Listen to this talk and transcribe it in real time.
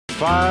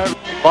Five.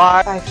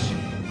 Five.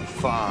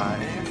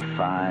 Five.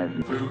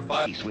 Five.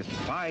 Five. With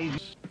five.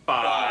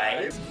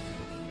 Five.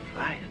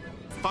 Five.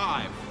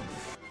 Five.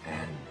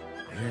 And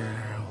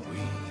here we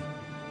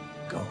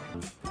go.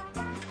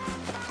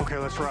 Okay,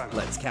 let's run.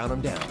 Let's count them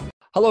down.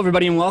 Hello,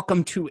 everybody, and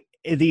welcome to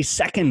the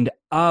second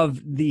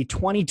of the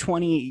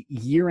 2020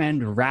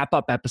 year-end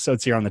wrap-up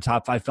episodes here on the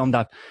Top 5 Film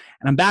Dive.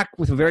 And I'm back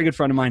with a very good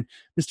friend of mine,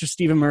 Mr.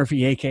 Stephen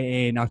Murphy,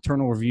 a.k.a.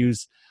 Nocturnal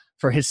Reviews,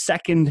 for his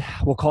second,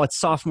 we'll call it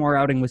sophomore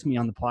outing with me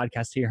on the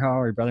podcast here.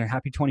 How are you, brother?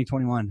 Happy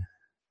 2021.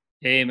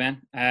 Hey,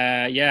 man.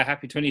 Yeah,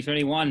 happy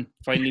 2021.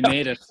 Finally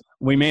made it.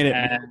 We made it.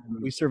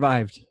 We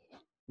survived.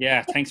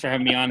 Yeah, thanks for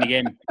having me on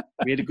again.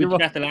 We had a good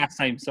chat the last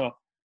time, so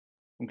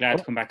I'm glad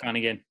to come back on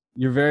again.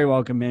 You're very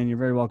welcome, man. You're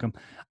very welcome.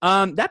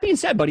 That being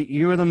said, buddy,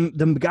 you were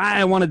the guy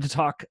I wanted to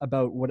talk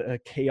about what a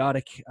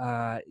chaotic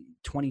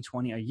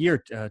 2020, a year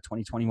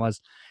 2020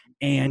 was.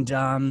 And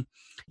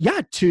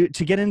yeah, to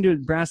get into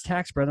brass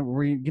tacks, brother,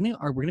 we're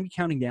gonna be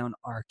counting down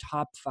our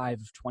top 5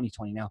 of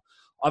 2020. Now,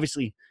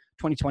 obviously,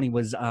 2020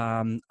 was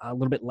a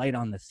little bit light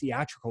on the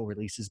theatrical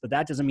releases, but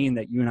that doesn't mean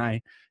that you and I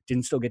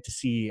didn't still get to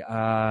see.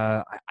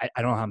 I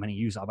don't know how many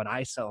you saw, but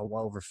I saw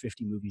well over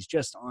 50 movies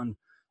just on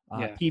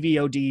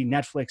PVOD,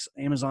 Netflix,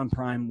 Amazon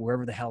Prime,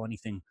 wherever the hell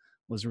anything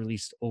was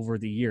released over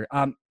the year.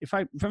 If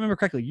I remember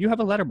correctly, you have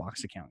a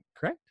Letterboxd account,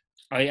 correct?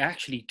 I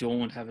actually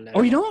don't have a Letterboxd.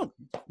 Oh, you don't?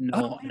 No,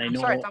 Oh, and I I'm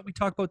know. sorry, I thought we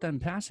talked about that in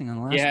passing on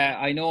the last. Yeah,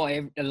 I know.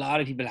 A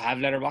lot of people have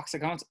Letterboxd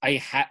accounts. I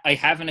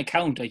have an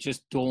account. I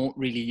just don't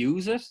really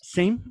use it.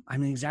 Same.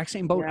 I'm in the exact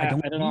same boat. Yeah, I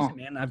don't use it,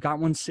 man. I've got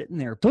one sitting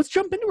there. Let's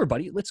jump into her,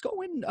 buddy. Let's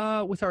go in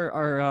with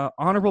our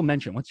honorable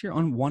mention. What's your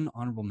one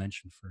honorable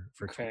mention for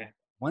Okay.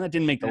 one that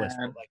didn't make the list?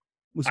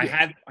 But I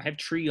have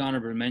 3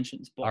 honorable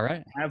mentions, but all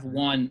right. I have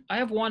one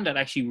that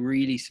actually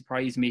really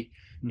surprised me.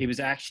 It was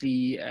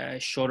actually a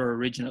Shudder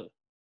original.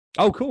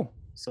 Oh, cool.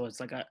 So it's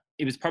like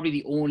it was probably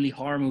the only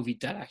horror movie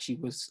that actually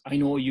was. I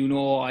know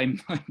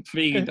I'm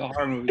big into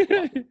horror movies.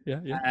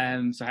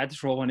 yeah. So I had to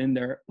throw one in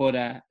there.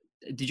 But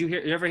did you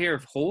ever hear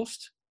of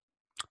Host?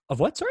 Of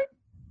what? Sorry.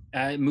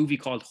 A movie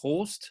called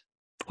Host.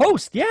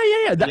 Host. Yeah.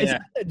 Is Yeah.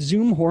 that that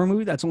Zoom horror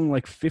movie that's only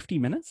like 50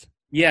 minutes?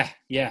 Yeah.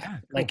 Cool.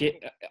 Like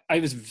I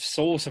was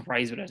so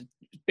surprised with it.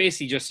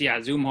 Basically, just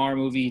Zoom horror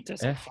movie.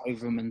 There's like 5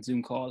 of them in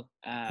Zoom call.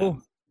 Cool.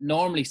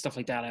 Normally, stuff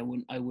like that, I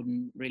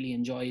wouldn't really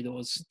enjoy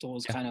those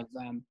kind of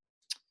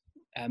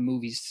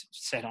movies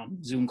set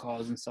on Zoom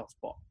calls and stuff.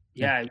 But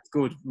yeah, it's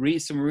good.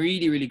 Some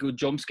really, really good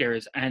jump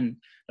scares, and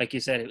like you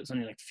said, it was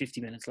only like 50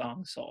 minutes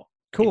long. So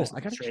cool. I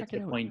gotta check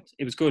it out.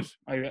 It was good.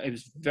 It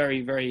was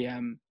very, very,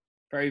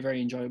 very,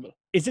 very enjoyable.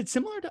 Is it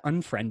similar to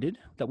Unfriended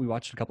that we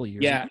watched a couple of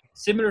years ago? Yeah,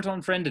 similar to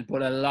Unfriended,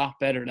 but a lot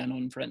better than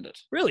Unfriended.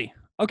 Really?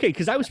 Okay,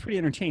 because I was pretty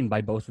entertained by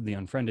both of the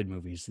Unfriended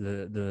movies,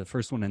 the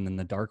first one and then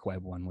the Dark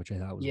Web one, which I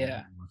thought was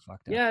more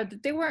fucked up. Yeah,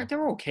 they were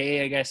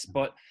okay, I guess,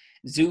 but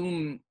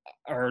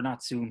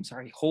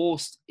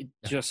Host,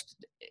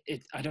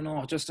 I don't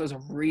know, it just does a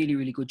really,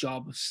 really good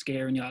job of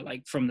scaring you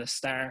like from the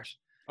start.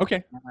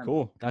 Okay,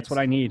 cool. That's what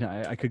I need.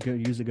 I could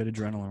use a good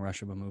adrenaline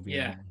rush of a movie.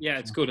 Yeah,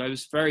 it's good. I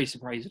was very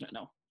surprised at it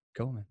now.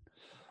 Cool, man.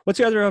 What's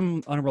your other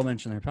honorable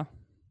mention there, pal?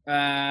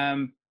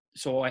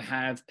 So I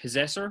have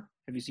Possessor.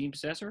 Have you seen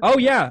Possessor? Oh,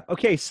 yeah.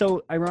 Okay,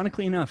 so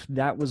ironically enough,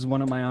 that was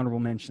one of my honorable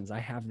mentions. I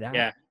have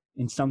that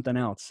in something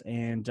else.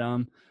 And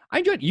I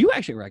enjoyed it. You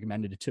actually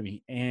recommended it to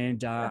me.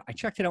 And I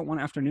checked it out one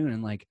afternoon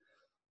and like,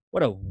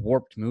 what a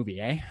warped movie,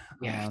 eh?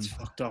 Yeah, it's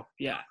fucked up.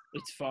 Yeah,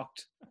 it's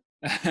fucked.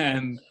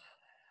 It's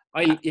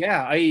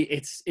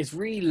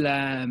real.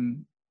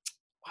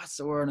 What's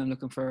the word I'm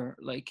looking for?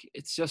 Like,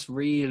 it's just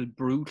real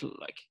brutal.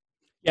 Like,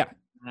 yeah,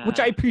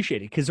 which I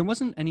appreciated because there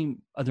wasn't any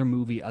other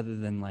movie other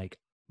than like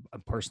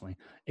personally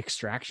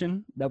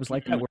Extraction that was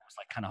like that, where it was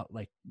like kind of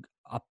like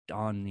up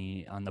on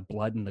the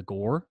blood and the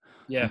gore.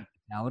 Yeah.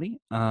 But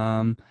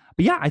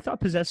yeah, I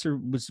thought Possessor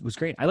was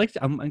great.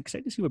 I'm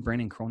excited to see what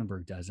Brandon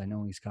Cronenberg does. I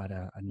know he's got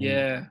a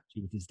name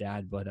with his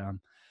dad, but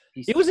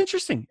it was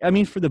interesting. I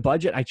mean, for the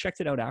budget, I checked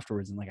it out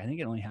afterwards, and like I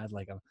think it only had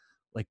like $2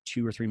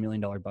 or $3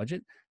 million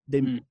budget.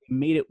 They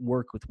made it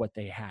work with what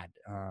they had,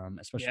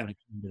 especially when it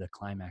came to the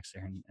climax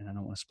there. And I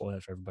don't want to spoil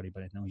it for everybody,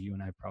 but I know you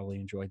and I probably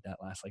enjoyed that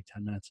last like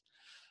 10 minutes.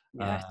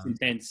 Yeah, it's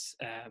intense.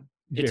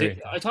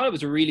 I thought it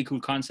was a really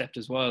cool concept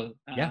as well.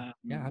 Yeah,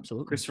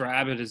 absolutely. Christopher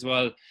Abbott as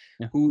well,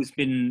 who was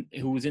in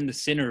The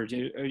Sinner. Have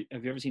you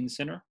ever seen The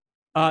Sinner?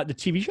 The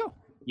TV show?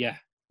 Yeah.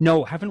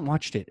 No, haven't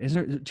watched it. Is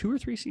there 2 or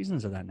 3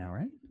 seasons of that now,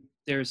 right?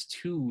 There's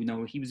 2.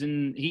 No, he's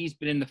been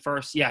in the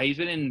first. Yeah, he's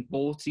been in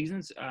both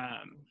seasons.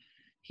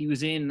 He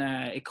was in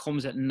It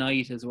Comes at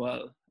Night as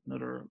well.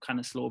 Another kind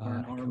of slow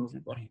burn horror movie.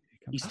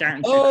 He's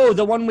starting.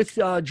 The one with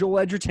Joel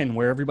Edgerton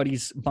wait,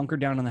 everybody's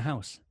bunkered down in the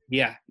house.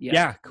 Yeah,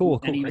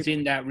 cool. And he was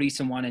in that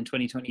recent one in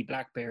 2020,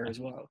 Black Bear as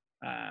well.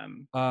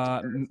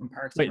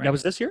 Wait, that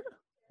was this year?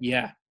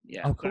 Yeah.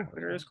 Oh, cool. Black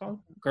Bear is called.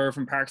 Girl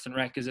from Parks and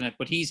Rec, isn't it?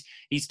 But he's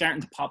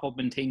starting to pop up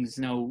in things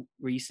now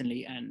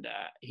recently, and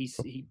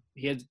he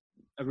had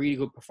a really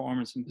good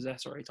performance in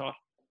Possessor, I thought.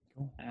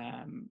 Cool.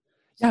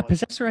 Yeah, So,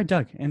 Possessor I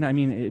dug. And I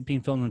mean, it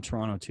being filmed in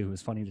Toronto too, it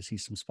was funny to see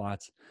some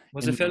spots.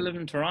 was And it filmed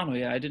in Toronto?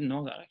 Yeah, I didn't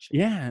know that actually.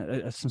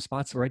 yeah, some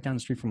spots right down the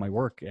street from my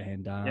work.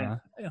 And Yeah.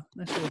 yeah,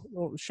 nice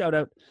little shout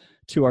out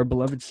to our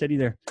beloved city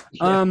there.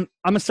 Yeah.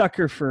 I'm a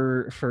sucker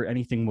for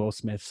anything Will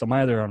Smith. So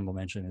my other honorable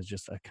mention is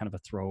just a kind of a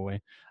throwaway.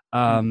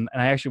 And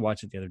I actually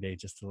watched it the other day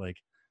just to like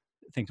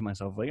think to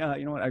myself, like,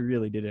 you know what, I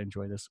really did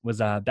enjoy this. Was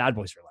Bad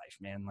Boys for Life,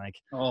 man. Like,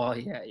 Oh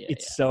yeah,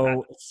 it's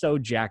yeah. so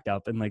jacked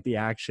up, and like the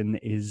action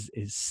is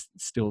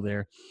still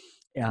there.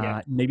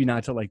 Yeah. Maybe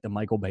not to like the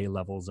Michael Bay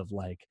levels of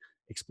like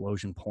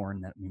explosion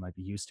porn that we might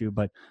be used to,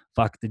 but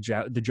fuck, the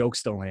jokes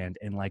still land,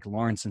 and like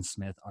Lawrence and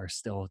Smith are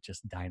still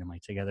just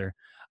dynamite together.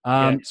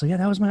 Yeah. So yeah,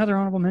 that was my other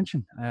honorable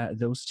mention.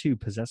 Those two,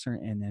 Possessor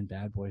and then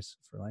Bad Boys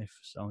for Life.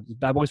 So is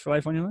Bad Boys for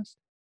Life on your list?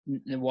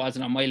 It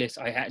wasn't on my list.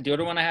 I had the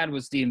other one I had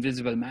was The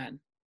Invisible Man,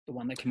 the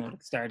one that came out at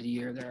the start of the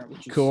year there,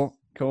 which is Cool.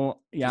 Which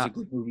Yeah, is a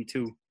good movie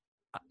too.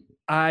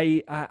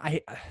 I've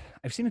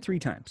seen it 3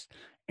 times,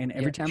 and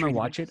every Yeah, time I 3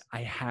 watch it, times.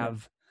 I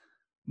have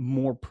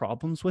more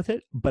problems with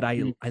it. But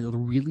Mm. I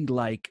really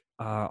like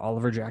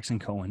Oliver Jackson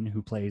Cohen,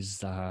 who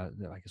plays I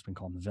guess we can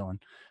call him the villain.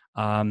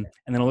 And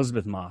then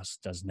Elizabeth Moss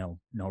does no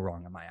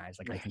wrong in my eyes.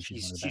 Like I Yeah, think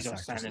she's one of the she's best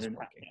outstanding actresses in that.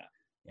 working. Yeah.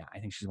 Yeah, I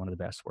think she's one of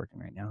the best working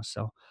right now.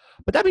 So,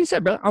 but that being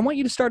said, brother, I want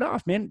you to start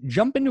off, man.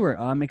 Jump into her.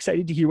 I'm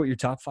excited to hear what your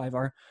top 5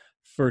 are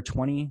for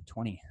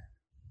 2020.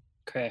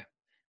 Okay.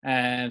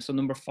 So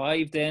number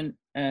 5 then,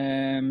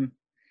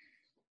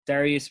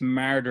 Darius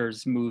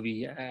Marder's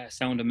movie,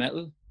 Sound of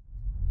Metal.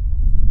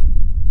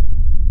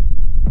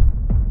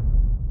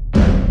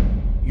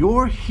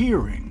 Your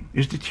hearing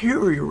is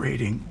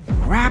deteriorating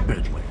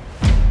rapidly.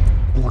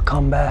 We'll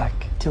come back.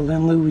 Till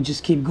then, Lou, we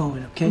just keep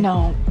going, okay?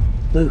 No.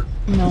 Lou,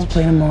 No. let's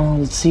play tomorrow.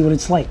 Let's see what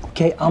it's like,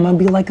 okay? I'm gonna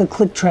be like a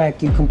click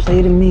track. You can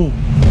play to me.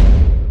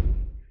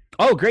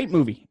 Oh, great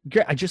movie.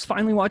 Great. I just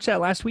finally watched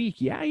that last week.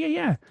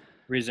 Yeah.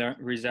 Riz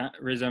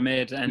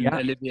Ahmed and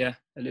Yeah.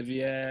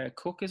 Olivia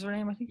Cook is her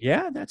name, I think.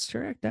 Yeah, that's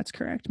correct. That's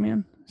correct,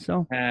 man.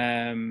 So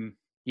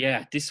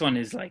Yeah, this one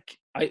is like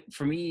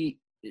for me,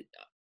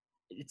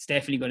 it's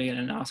definitely going to get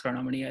an Oscar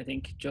nominee. I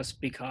think just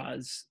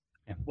because,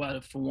 well,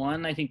 for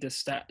one, I think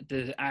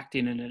the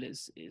acting in it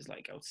is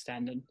like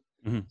outstanding.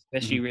 Mhm.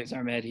 Especially Riz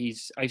Ahmed.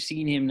 I've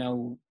seen him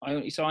now. I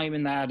only saw him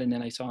in that, and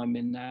then I saw him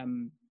in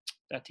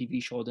that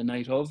TV show, The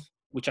Night Of,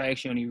 which I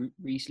actually only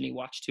recently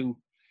watched too.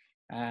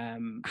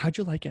 How'd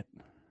you like it?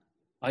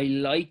 I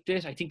liked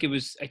it. I think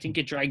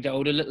it dragged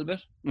out a little bit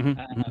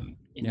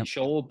in the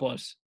show,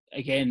 but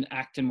again,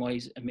 acting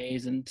wise,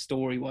 amazing.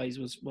 Story wise,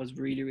 was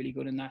really really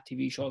good in that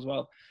TV show as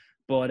well.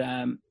 But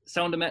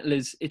Sound of Metal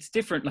it's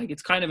different. Like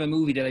it's kind of a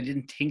movie that I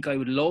didn't think I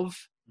would love,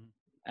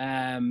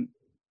 and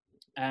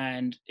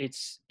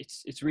it's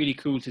really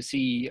cool to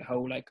see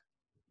how like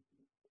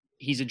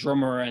he's a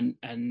drummer and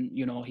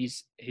you know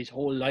his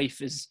whole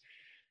life is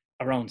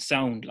around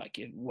sound. Like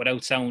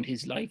without sound,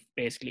 his life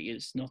basically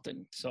is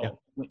nothing. So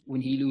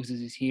when he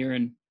loses his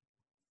hearing,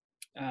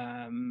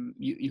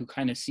 you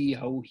kind of see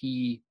how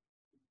he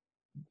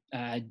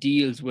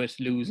deals with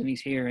losing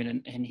his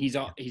hearing, and he's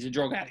a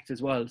drug addict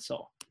as well.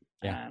 So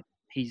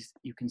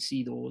you can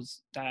see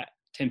that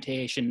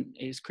temptation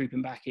is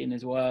creeping back in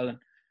as well, and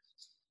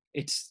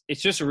it's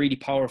just a really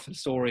powerful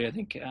story, I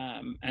think,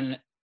 and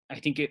I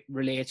think it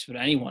relates with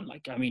anyone.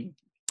 Like I mean.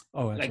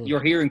 Oh, absolutely. Like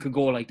your hearing could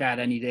go like that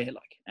any day,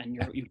 like, and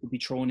you could be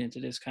thrown into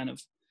this kind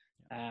of,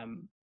 I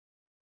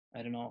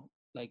don't know,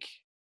 like,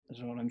 I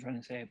don't know what I'm trying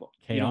to say, but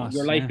chaos.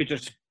 Your life could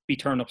just be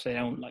turned upside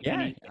down, like.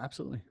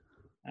 Absolutely.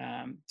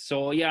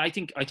 So yeah, I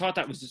think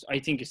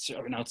it's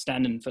an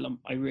outstanding film.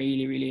 I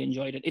really, really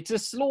enjoyed it. It's a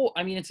slow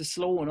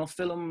enough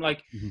film.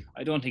 Like,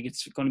 I don't think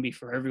it's going to be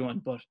for everyone,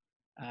 but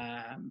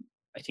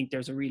I think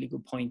there's a really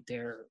good point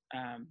there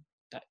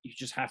that you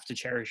just have to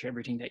cherish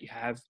everything that you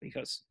have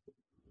because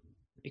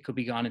it could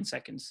be gone in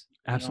seconds.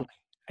 Absolutely.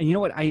 And you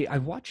know what? I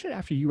watched it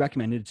after you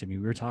recommended it to me.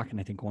 We were talking,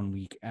 I think, one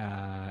week,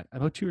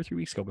 about 2 or 3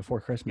 weeks ago before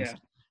Christmas. Yeah.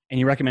 And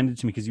you recommended it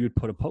to me because you would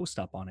put a post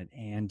up on it.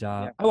 And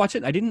I watched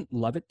it. I didn't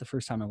love it the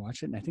first time I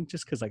watched it. And I think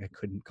just because like I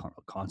couldn't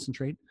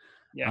concentrate.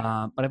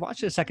 Yeah. But I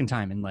watched it a second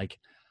time and like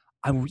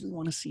I really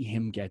want to see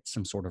him get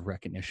some sort of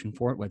recognition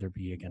for it, whether it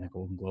be again a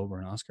Golden Globe or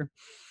an Oscar.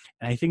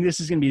 And I think this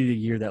is going to be the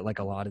year that like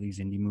a lot of these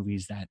indie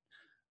movies that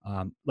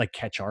like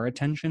catch our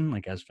attention,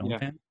 like as film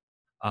fans.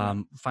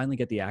 Finally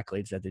get the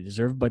accolades that they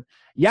deserve. But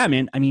yeah,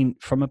 man, I mean,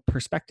 from a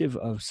perspective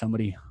of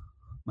somebody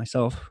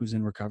myself who's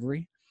in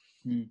recovery,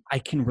 I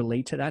can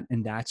relate to that.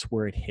 And that's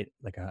where it hit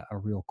like a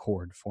real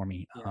chord for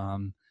me. Yeah.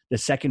 The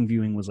second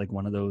viewing was like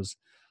one of those,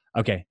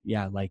 okay,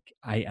 yeah, like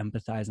I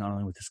empathize not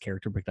only with this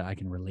character, but that I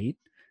can relate.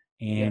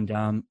 And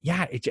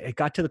it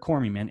got to the core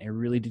of me, man. It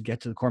really did get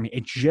to the core of me.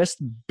 It just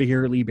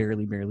barely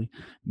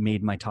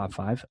made my top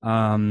 5.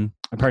 Pardon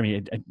me,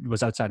 it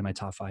was outside of my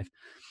top 5.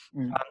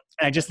 And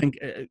I just think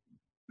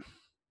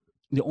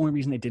the only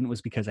reason it didn't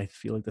was because I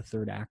feel like the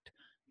third act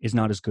is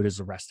not as good as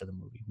the rest of the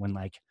movie. When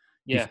like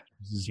Yeah.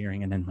 His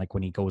hearing, and then like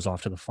when he goes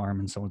off to the farm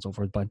and so on and so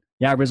forth. But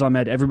yeah, Riz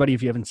Ahmed, everybody,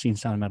 if you haven't seen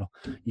Sound of Metal,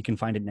 you can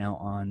find it now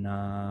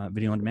on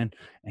video on demand.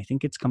 I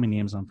think it's coming to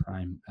Amazon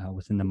Prime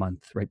within the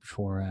month, right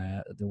before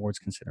the awards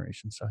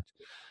consideration. So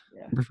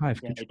Yeah. number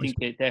 5. Yeah, I think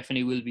it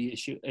definitely will be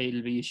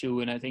it'll be a shoe,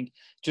 and I think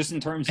just in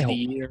terms of the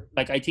year,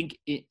 like I think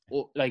it,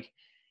 like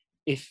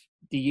if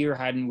the year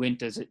hadn't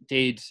went as it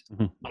did,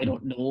 I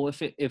don't know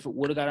if it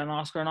would have got an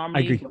Oscar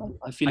nominee. agree.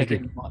 I feel like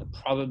it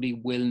probably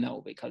will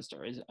now because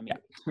there is. I mean,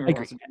 I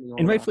agree.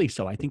 And rightfully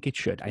so. I think it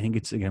should. I think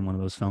it's again one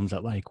of those films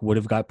that like would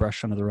have got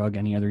brushed under the rug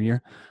any other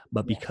year,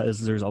 but because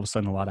there's all of a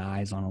sudden a lot of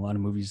eyes on a lot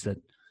of movies that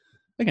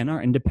again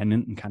are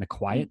independent and kind of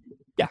quiet.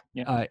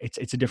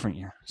 It's a different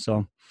year.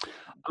 So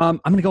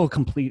I'm gonna go a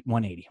complete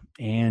 180,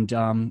 and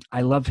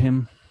I love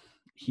him.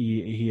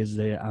 He is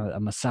a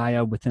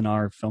messiah within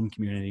our film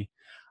community.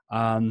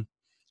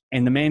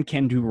 And the man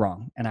can do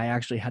wrong. And I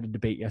actually had a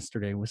debate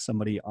yesterday with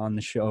somebody on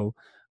the show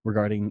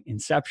regarding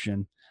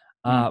Inception.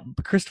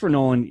 But Christopher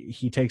Nolan,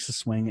 he takes a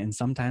swing, and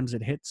sometimes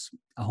it hits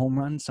a home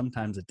run,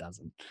 sometimes it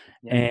doesn't.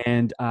 Yeah.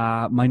 And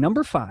my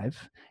number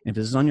 5, if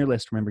this is on your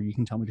list, remember, you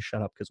can tell me to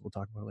shut up because we'll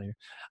talk about it later.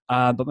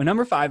 But my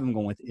number 5 I'm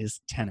going with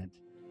is Tenet.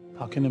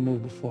 How can it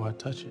move before I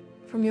touch it?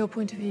 From your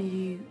point of view,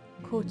 you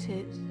caught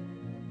it.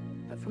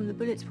 But from the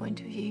bullet's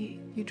point of view,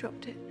 you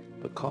dropped it.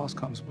 But cause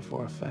comes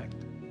before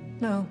effect.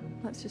 No,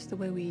 that's just the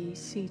way we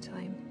see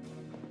time.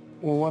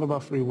 Well, what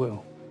about free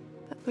will?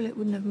 That bullet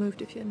wouldn't have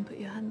moved if you hadn't put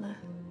your hand there.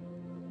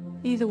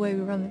 Either way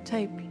we run the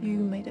tape, you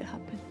made it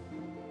happen.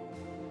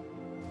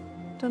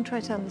 Don't try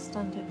to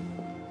understand it.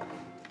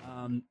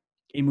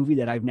 A movie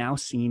that I've now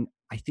seen,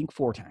 I think,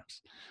 4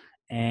 times.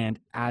 And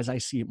as I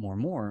see it more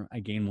and more,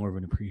 I gain more of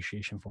an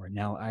appreciation for it.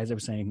 Now, as I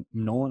was saying,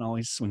 Nolan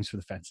always swings for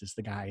the fences.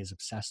 The guy is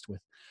obsessed with,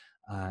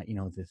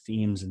 the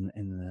themes and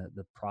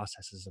the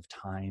processes of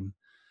time.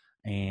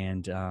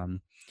 And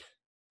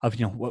of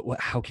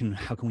how can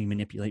we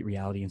manipulate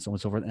reality and so on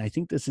and so forth. And I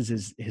think this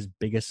is his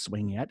biggest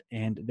swing yet.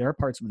 And there are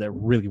parts that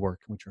really work,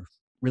 which are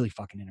really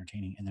fucking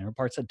entertaining, and there are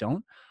parts that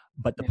don't.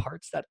 But the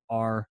parts that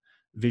are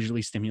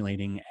visually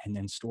stimulating and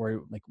then story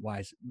like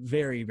wise,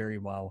 very, very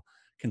well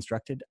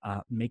constructed,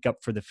 make up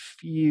for the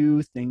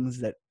few things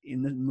that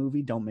in the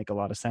movie don't make a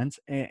lot of sense.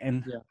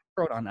 And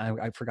wrote on,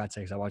 I forgot to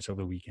say, because I watched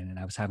over the weekend and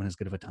I was having as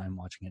good of a time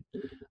watching it.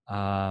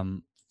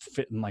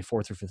 My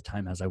 4th or 5th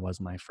time as I was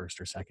my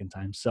 1st or 2nd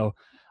time. So,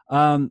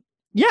 and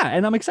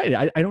I'm excited.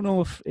 I don't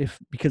know if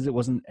because it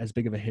wasn't as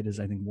big of a hit as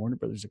I think Warner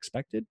Brothers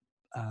expected,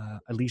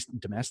 at least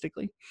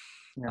domestically,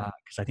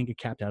 because I think it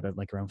capped out at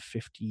like around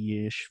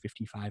 50-ish,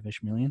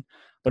 55-ish million,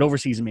 but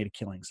overseas it made a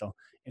killing. So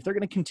if they're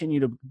going to continue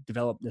to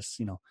develop this,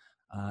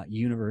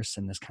 universe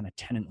and this kind of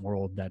Tenet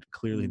world that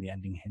clearly the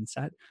ending hints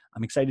at,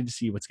 I'm excited to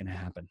see what's going to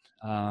happen.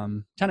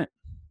 Tenet,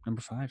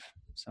 number 5.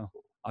 So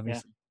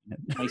obviously,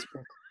 nice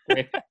pick.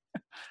 Great.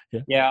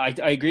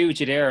 I agree with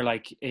you there.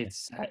 Like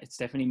it's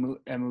definitely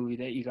a movie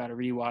that you got to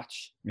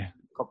rewatch a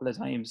couple of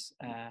times.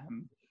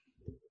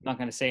 Not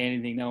going to say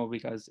anything now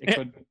because it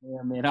could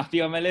or may not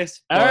be on my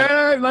list. All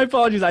right, my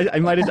apologies. I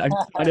might have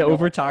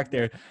over talked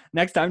there.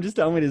 Next time, just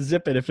tell me to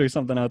zip it if there's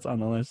something else on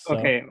the list. So.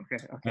 Okay.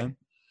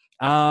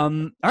 All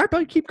right,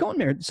 but keep going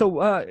there.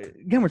 So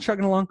again, we're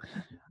chugging along.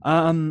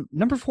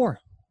 Number 4.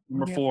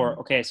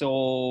 Okay,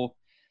 so.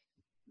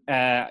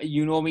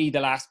 You know me,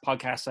 the last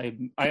podcast,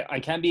 I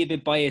can be a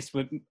bit biased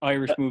with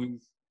Irish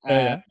movies.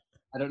 I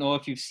don't know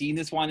if you've seen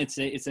this one.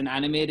 It's an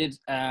animated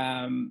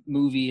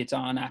movie. It's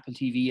on Apple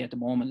TV at the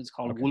moment. It's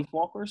called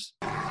Wolfwalkers.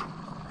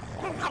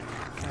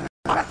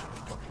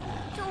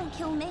 Don't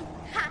kill me.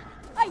 Ha!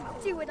 I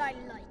do what I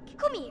like.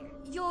 Come here.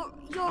 You're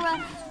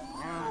a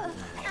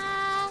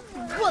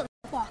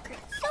Wolfwalker.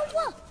 So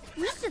what?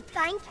 You should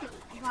thank me.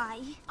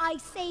 Why? I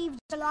saved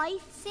your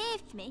life.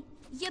 Saved me?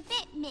 You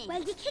bit me.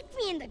 Well, you kicked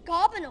me in the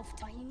gob enough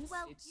times.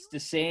 Well, it's the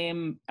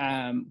same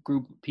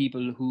group of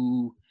people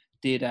who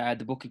did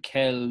the Book of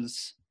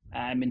Kells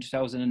in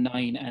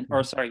 2009,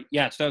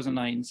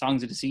 2009,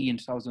 Songs of the Sea in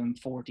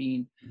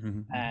 2014,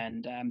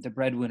 and The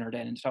Breadwinner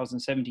then in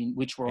 2017,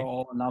 which were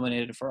all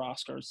nominated for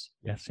Oscars.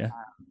 Yes, yeah.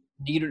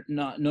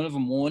 None of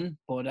them won,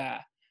 but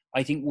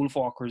I think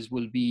Wolfwalkers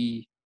will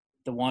be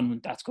the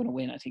one that's going to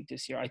win. I think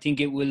this year. I think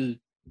it will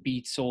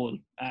beat Soul.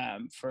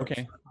 For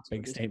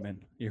big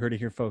statement. You heard it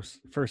here, folks.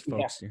 First,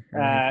 folks.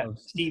 Yeah.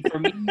 Steve, for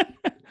me,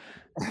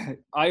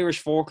 Irish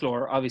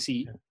folklore,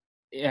 obviously.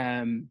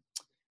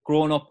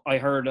 Growing up, I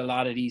heard a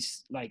lot of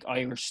these like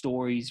Irish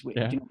stories. We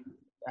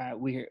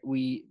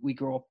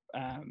grew up,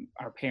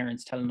 our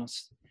parents telling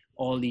us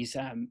all these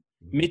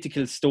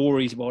mythical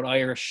stories about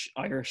Irish.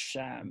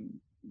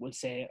 We'll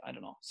say, I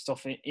don't know,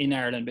 stuff in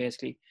Ireland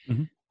basically.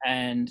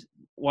 And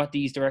what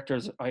these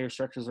Irish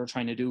directors are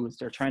trying to do is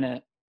they're trying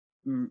to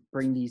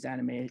bring these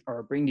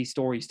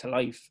stories to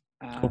life,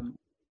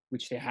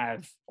 which they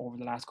have over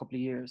the last couple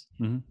of years.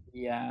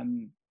 The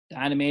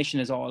animation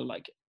is all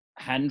like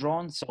hand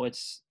drawn, so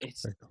it's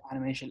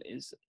animation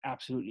is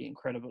absolutely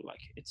incredible.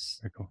 Like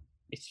it's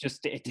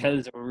just it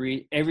tells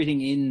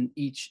everything in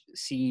each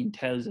scene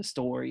tells a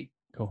story.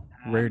 Cool.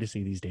 Rare to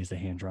see these days the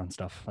hand drawn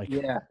stuff. Like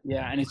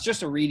and it's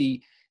just a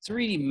really it's a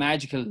really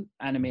magical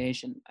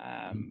animation.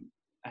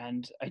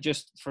 And I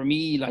just, for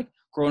me, like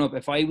growing up,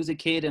 if I was a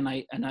kid and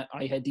I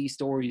had these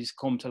stories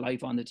come to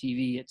life on the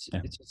TV, it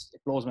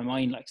blows my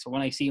mind. Like, so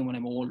when I see them when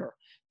I'm older,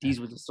 these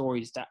were the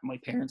stories that my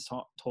parents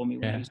told me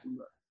when I was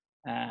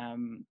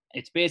younger.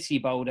 It's basically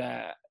about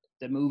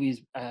the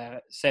movie's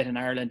set in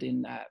Ireland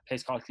in a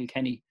place called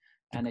Kilkenny,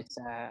 and it's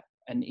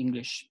an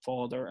English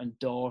father and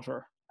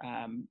daughter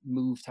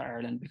moved to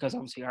Ireland because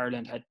obviously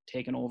Ireland had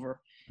taken over,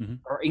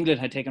 or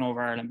England had taken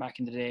over Ireland back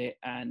in the day,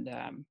 and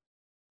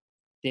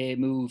they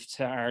moved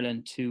to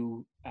Ireland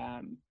to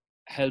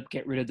help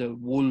get rid of the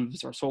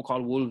wolves, or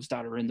so-called wolves,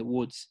 that are in the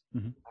woods.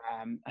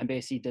 And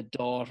basically the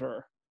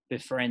daughter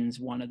befriends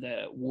one of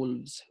the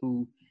wolves,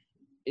 who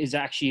is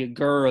actually a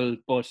girl,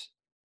 but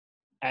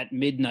at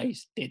midnight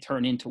they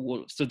turn into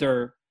wolves. So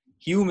they're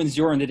humans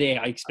during the day.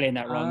 I explained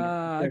that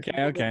wrong.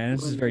 Okay.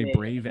 This is very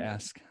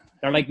Brave-esque.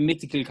 They're like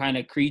mythical kind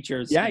of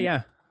creatures.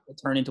 Yeah. They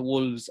turn into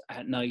wolves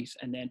at night,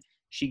 and then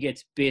she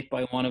gets bit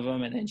by one of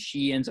them, and then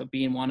she ends up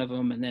being one of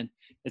them, and then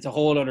it's a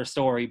whole other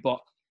story. But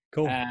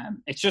cool.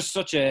 It's just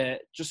such a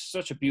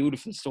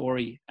beautiful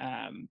story,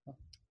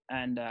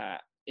 and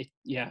it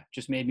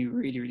just made me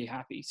really, really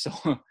happy. So,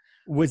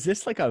 was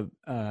this like a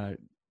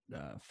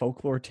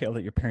folklore tale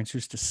that your parents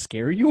used to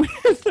scare you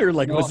with, or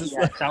like was this?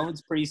 Like...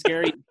 sounds pretty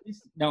scary.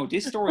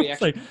 This story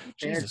actually. Like,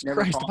 Jesus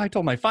Christ! If I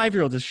told my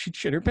 5-year-old this, she'd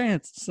shit her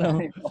pants.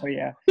 So. Oh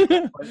yeah.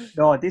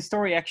 No, this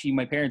story actually,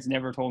 my parents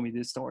never told me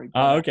this story.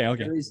 Oh, okay.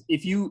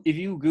 If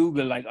you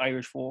Google like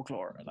Irish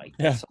folklore, like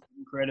there's some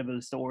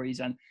incredible stories,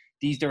 and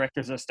these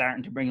directors are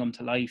starting to bring them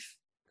to life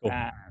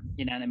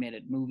in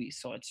animated movies.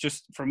 So it's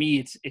just, for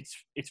me,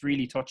 it's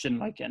really touching.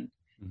 Like, and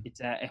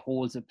it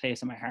holds a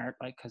place in my heart,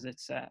 like, because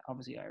it's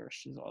obviously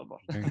Irish is all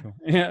about. Very cool.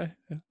 Yeah,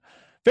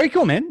 very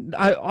cool, man.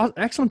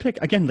 Excellent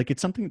pick. Again, like,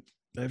 it's something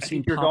I've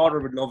seen. Your daughter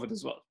would love it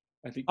as well.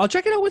 I think I'll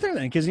check it out with her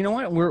then, because you know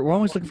what, we're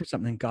always looking for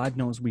something. God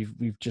knows we've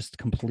just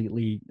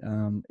completely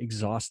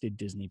exhausted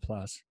Disney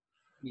Plus.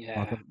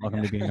 Yeah,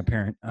 welcome to being a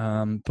parent.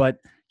 But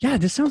yeah,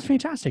 this sounds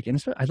fantastic,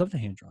 and I love the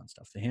hand drawn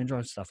stuff. The hand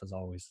drawn stuff is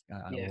always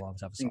I will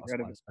always have a soft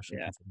spot, especially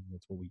considering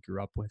that's what we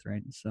grew up with,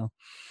 right? So,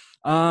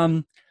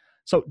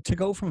 so to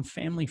go from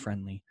family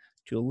friendly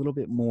to a little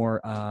bit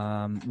more,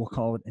 we'll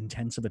call it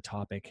intense of a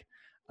topic.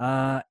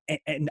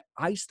 And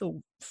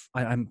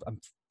I'm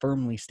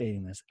firmly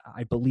stating this.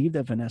 I believe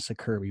that Vanessa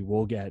Kirby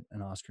will get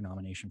an Oscar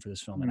nomination for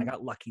this film, and I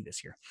got lucky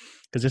this year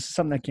because this is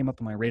something that came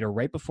up on my radar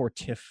right before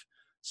TIFF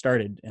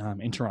started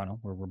in Toronto,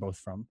 where we're both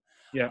from.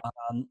 Yeah.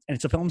 And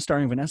it's a film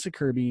starring Vanessa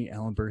Kirby,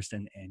 Ellen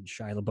Burstyn, and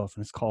Shia LaBeouf,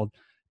 and it's called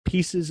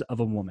Pieces of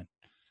a Woman.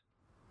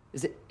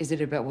 Is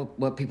it about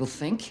what people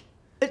think?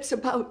 It's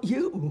about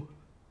you.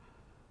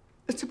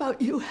 It's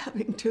about you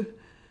having to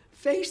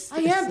face this.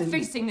 I am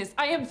facing this.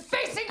 I am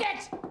facing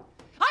it!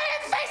 I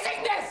am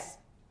facing this!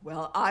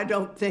 Well, I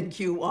don't think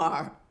you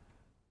are.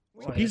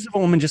 So Pieces of a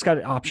Woman just got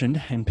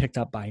optioned and picked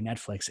up by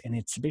Netflix, and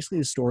it's basically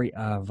the story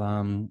of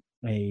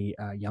a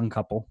young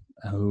couple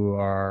who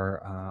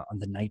are on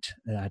the night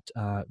that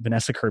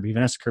Vanessa Kirby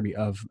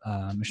of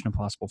Mission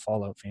Impossible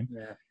Fallout fame,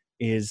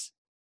 is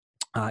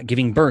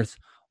giving birth.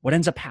 What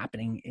ends up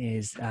happening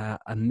is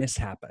a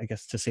mishap, I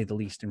guess, to say the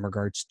least, in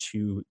regards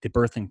to the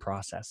birthing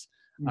process.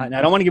 And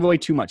I don't want to give away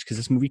too much because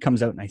this movie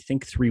comes out in, I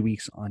think, 3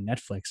 weeks on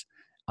Netflix.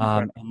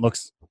 And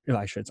looks,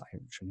 I shouldn't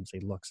say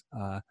looks.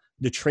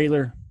 The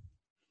trailer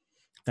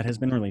that has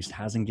been released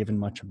hasn't given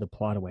much of the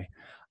plot away.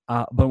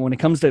 But when it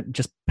comes to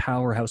just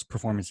powerhouse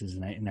performances,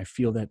 and I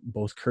feel that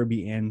both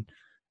Kirby and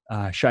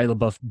Shia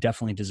LaBeouf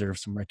definitely deserve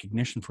some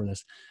recognition for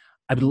this.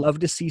 I would love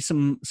to see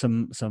some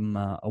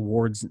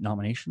awards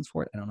nominations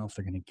for it. I don't know if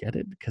they're going to get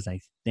it because I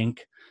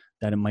think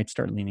that it might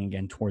start leaning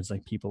again towards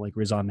like people like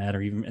Riz Ahmed,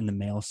 or even in the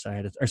male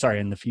side,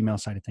 in the female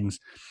side of things,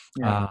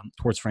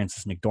 towards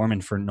Frances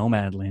McDormand for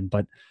Nomadland.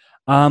 But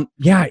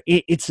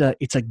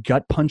it's a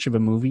gut punch of a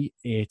movie.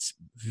 It's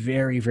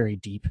very, very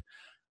deep.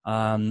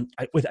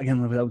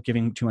 Without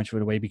giving too much of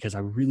it away, because I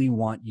really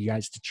want you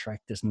guys to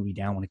track this movie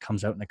down when it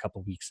comes out in a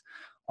couple of weeks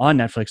on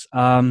Netflix.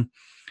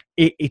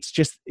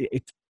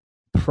 It's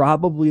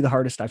probably the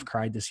hardest I've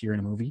cried this year in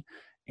a movie,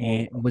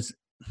 and it was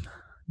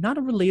not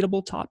a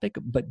relatable topic,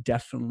 but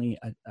definitely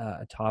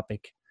a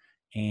topic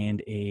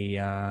and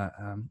a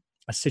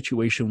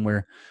situation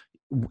where,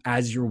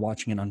 as you're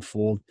watching it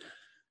unfold,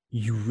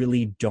 you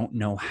really don't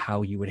know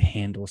how you would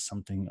handle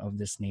something of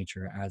this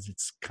nature as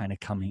it's kind of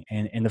coming.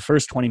 And the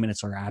first 20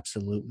 minutes are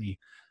absolutely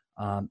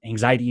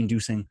anxiety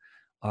inducing,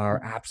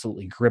 are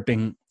absolutely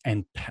gripping,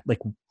 and like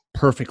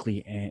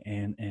perfectly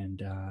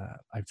and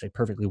I'd say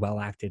perfectly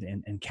well acted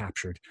and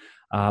captured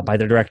by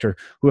the director,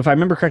 who, if I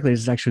remember correctly,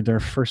 this is actually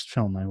their first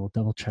film. I will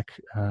double check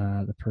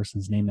the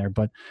person's name there,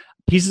 but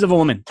Pieces of a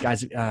Woman,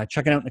 guys,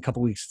 check it out in a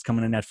couple weeks. It's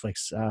coming to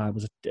Netflix.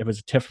 It was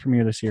a TIFF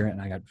premiere this year,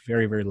 and I got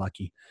very, very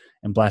lucky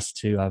and blessed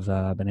to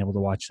have been able to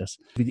watch this.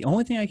 The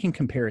only thing I can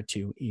compare it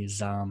to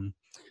is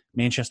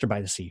Manchester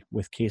by the Sea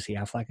with Casey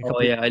Affleck.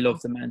 I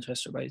love the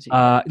Manchester by the Sea.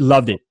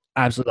 Loved it.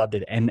 Absolutely loved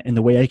it. And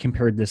the way I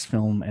compared this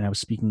film, and I was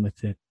speaking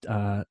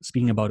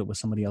about it with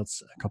somebody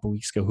else a couple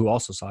weeks ago who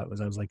also saw it,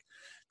 was I was like,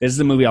 This is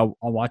a movie I'll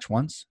watch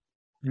once,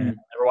 and I'll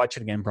never watch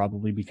it again,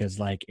 probably because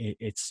like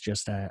it's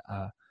just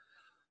a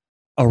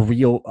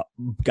real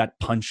gut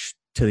punch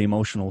to the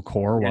emotional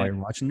core while you're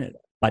watching it.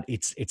 But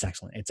it's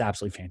excellent. It's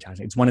absolutely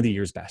fantastic. It's one of the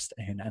year's best,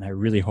 and I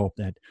really hope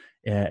that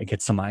it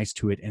gets some eyes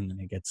to it, and then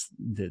it gets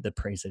the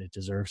praise that it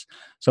deserves.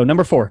 So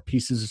number 4,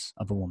 Pieces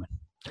of a Woman.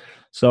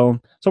 So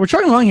we're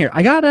chugging along here.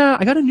 I got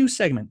a new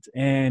segment,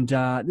 and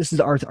this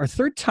is our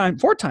fourth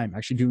time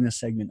actually doing this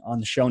segment on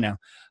the show now,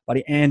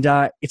 buddy. And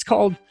it's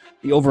called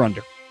the Over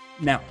Under.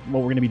 Now, what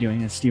we're going to be doing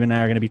is Steve and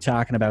I are going to be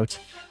talking about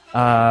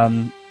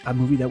a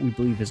movie that we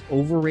believe is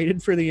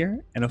overrated for the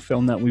year and a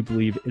film that we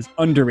believe is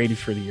underrated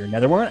for the year.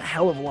 Now, there weren't a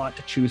hell of a lot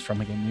to choose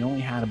from. Again, we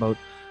only had about,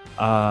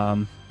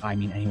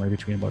 anywhere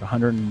between about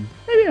 100 and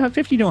maybe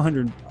 50 to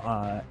 100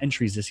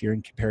 entries this year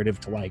in comparative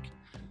to like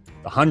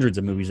the hundreds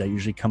of movies that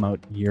usually come out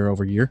year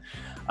over year.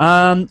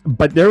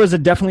 But there was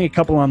definitely a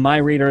couple on my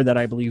radar that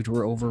I believed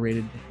were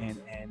overrated and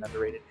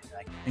underrated. And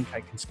I think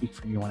I can speak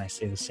for you when I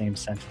say the same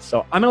sentence.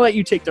 So I'm going to let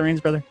you take the reins,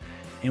 brother.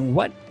 And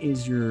what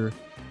is your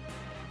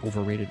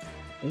overrated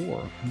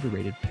or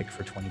underrated pick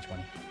for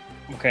 2020?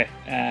 Okay.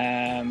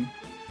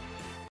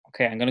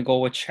 Okay, I'm going to go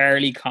with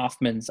Charlie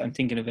Kaufman's I'm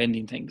Thinking of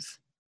Ending Things.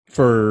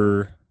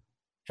 For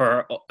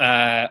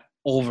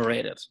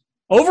overrated.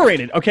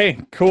 Overrated. Okay,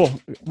 cool.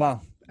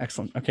 Wow.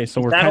 Excellent. Okay,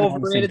 so we're that kind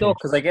overrated though,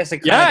 because I guess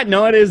it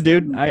no, it is,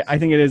 dude. I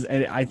think it is.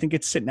 I think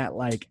it's sitting at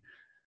like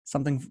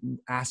something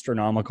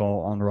astronomical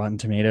on Rotten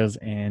Tomatoes,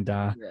 and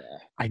I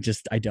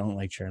don't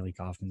like Charlie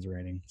Kaufman's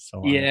rating.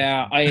 So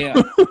I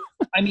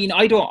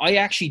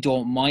actually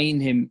don't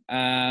mind him.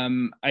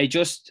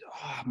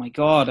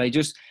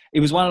 It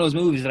was one of those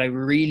movies that I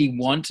really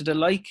wanted to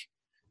like,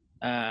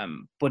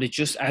 but it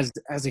just as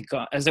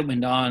it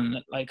went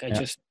on, like I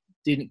just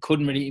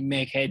couldn't really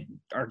make head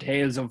or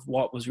tails of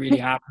what was really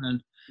happening.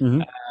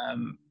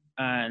 Mm-hmm.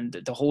 And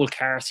the whole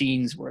car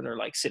scenes where they're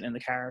like sitting in the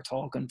car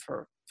talking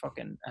for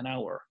fucking an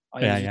hour.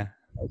 I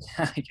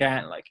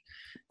can't like.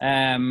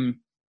 I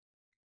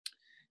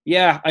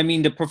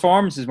mean, the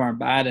performances weren't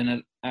bad in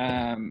it.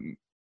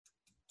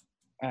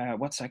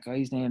 What's that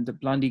guy's name? The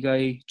blondie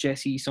guy,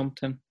 Jesse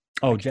something.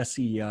 Oh,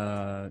 Jesse.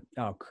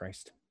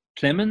 Christ.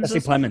 Plemons. Jesse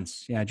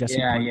Plemons. Yeah, Jesse.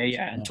 Plemons.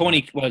 Yeah. And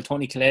Toni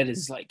Collette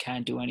is like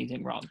can't do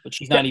anything wrong, but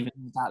she's not even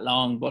that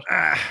long. But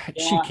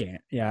she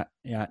can't. Yeah.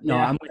 No,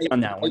 I'm with you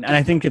on that one. And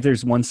I think if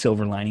there's one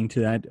silver lining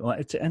to that, well,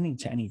 it's to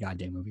any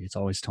goddamn movie, it's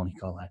always Toni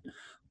Collette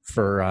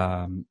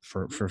for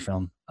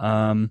film.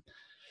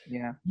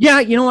 Yeah.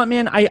 You know what,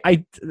 man?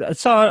 I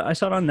saw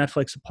it on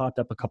Netflix. It popped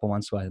up a couple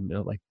months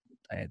ago. Like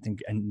I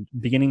think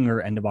beginning or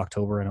end of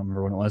October. I don't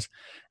remember when it was.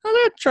 I'll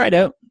try it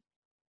out.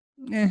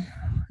 Yeah,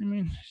 I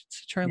mean,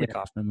 it's a Charlie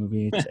Kaufman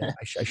movie.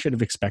 I should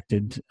have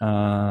expected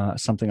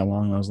something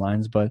along those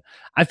lines, but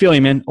I feel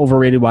you, man.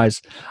 Overrated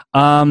wise.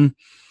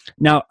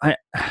 Now, I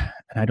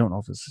don't know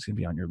if this is gonna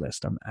be on your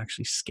list. I'm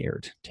actually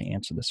scared to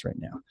answer this right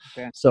now.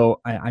 Okay.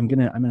 So I'm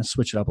gonna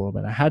switch it up a little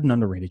bit. I had an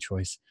underrated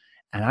choice,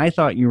 and I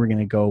thought you were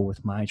gonna go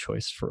with my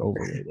choice for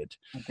overrated.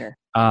 Okay.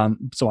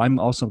 So I'm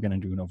also gonna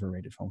do an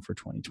overrated film for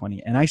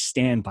 2020, and I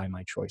stand by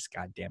my choice.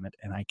 God damn it!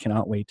 And I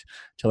cannot wait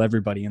till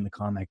everybody in the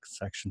comic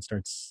section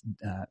starts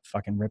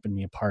fucking ripping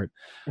me apart.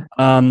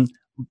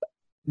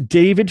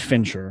 David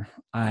Fincher,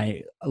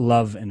 I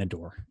love and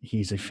adore.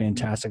 He's a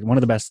fantastic, one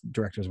of the best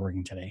directors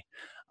working today.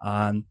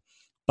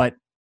 But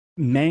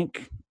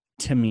Mank,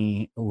 to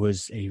me,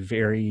 was a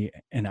very,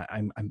 and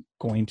I'm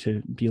going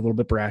to be a little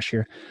bit brash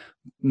here.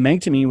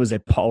 Mank, to me, was a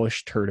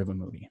polished turd of a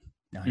movie.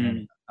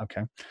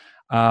 Okay.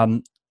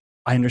 I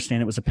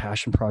understand it was a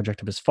passion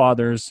project of his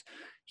father's.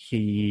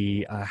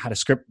 He had a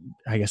script.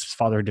 I guess his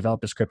father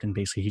developed a script, and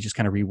basically he just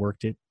kind of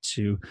reworked it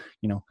to,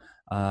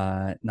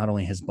 not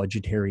only his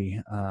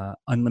budgetary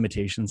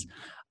unlimitations,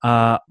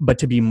 but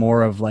to be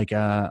more of like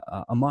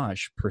a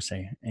homage per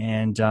se,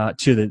 and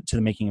to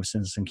the making of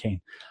Citizen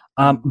Kane.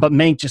 But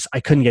Mank,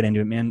 I couldn't get into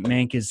it, man.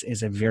 Mank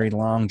is a very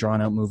long,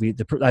 drawn out movie.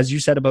 As you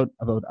said about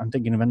I'm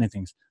Thinking of Ending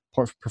Things.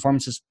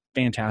 Performances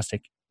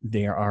fantastic.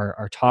 They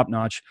are top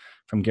notch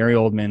from Gary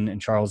Oldman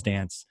and Charles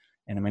Dance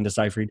and Amanda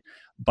Seyfried.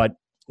 But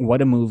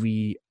what a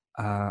movie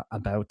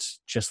about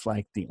just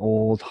like the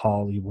old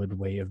Hollywood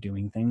way of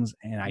doing things.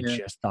 And I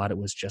just thought it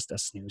was just a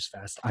snooze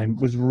fest. I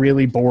was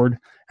really bored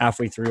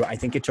halfway through. I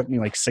think it took me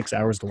like 6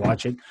 hours to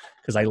watch it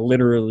because I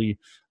literally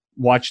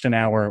watched an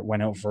hour,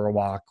 went out for a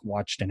walk,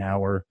 watched an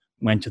hour,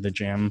 went to the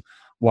gym,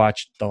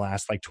 watched the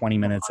last like 20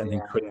 minutes and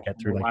then couldn't get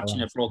through.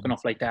 Watching it broken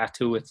up like that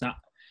too. It's not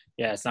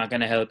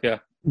going to help you.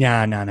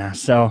 Yeah, no.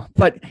 So,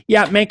 but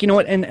yeah, Mank, you know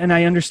what? And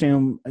I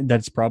understand that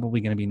it's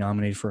probably going to be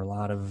nominated for a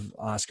lot of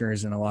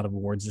Oscars and a lot of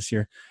awards this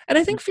year. And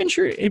I think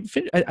Fincher,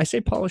 I say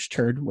polished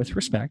turd with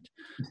respect,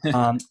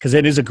 because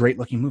it is a great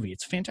looking movie.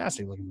 It's a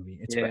fantastic looking movie.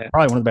 It's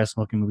probably one of the best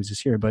looking movies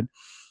this year. But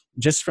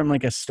just from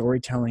like a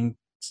storytelling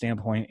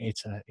standpoint,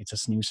 it's a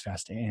snooze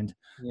fest. And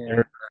there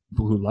are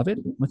people who love it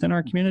within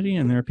our community,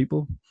 and there are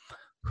people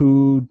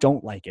who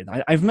don't like it.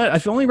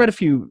 I've only read a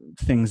few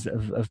things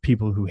of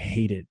people who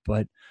hate it,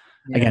 but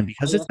again,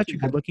 because it's such a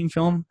good looking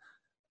film,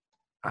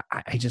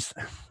 I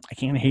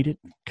can't hate it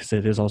because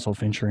it is also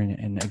Fincher,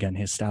 and again,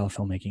 his style of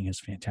filmmaking is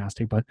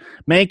fantastic. But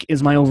Mank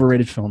is my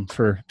overrated film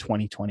for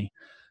 2020.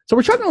 So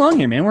we're chugging along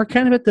here, man. We're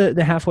kind of at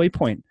the halfway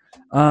point.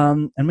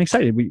 I'm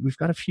excited. We've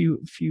got a few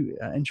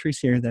entries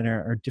here that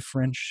are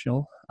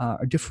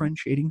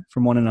differentiating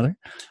from one another.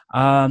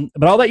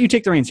 But I'll let you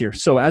take the reins here.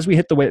 So as we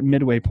hit the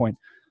midway point,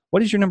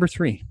 what is your number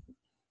 3?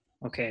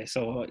 Okay,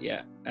 so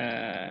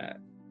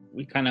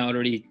we kind of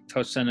already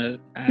touched on it.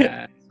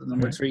 So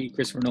number 3,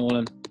 Christopher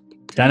Nolan.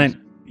 Done it.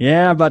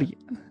 Yeah, buddy.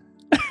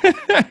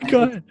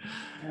 Go ahead.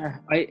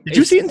 Did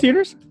you see it in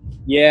theaters?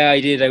 Yeah, I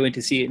did. I went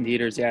to see it in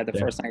theaters. Yeah, the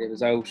first night it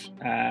was out.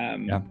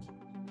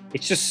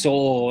 It's just so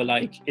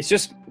like, it's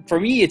just, for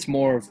me, it's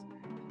more of,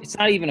 it's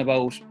not even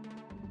about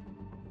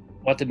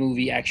what the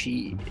movie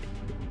actually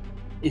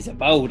is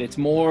about. It's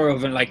more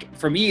of like,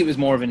 for me, it was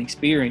more of an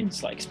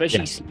experience, like,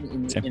 especially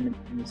seeing it in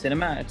the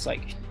cinema. It's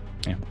like,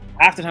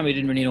 half the time I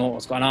didn't really know what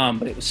was going on,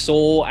 but it was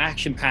so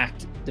action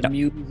packed. The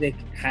music,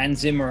 Hans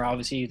Zimmer,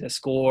 obviously, the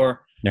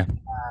score.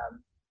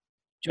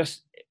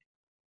 Just,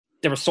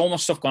 there was so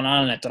much stuff going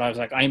on in it that I was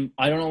like, I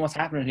don't know what's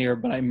happening here,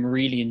 but I'm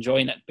really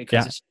enjoying it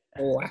because it's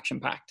so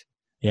action packed.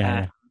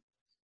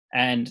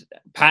 And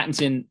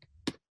Pattinson,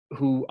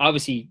 who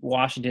obviously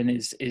Washington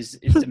is the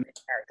main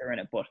character in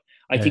it, but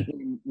I think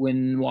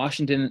when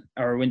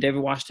David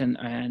Washington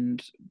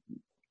and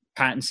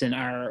Pattinson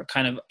are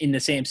kind of in the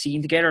same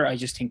scene together, I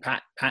just think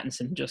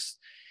Pattinson just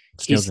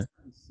his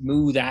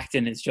smooth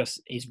acting is so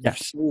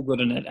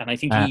good in it, and I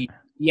think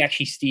he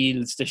actually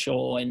steals the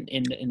show in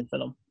the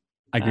film.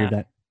 I agree with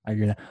that.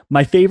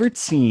 My favorite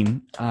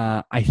scene,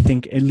 I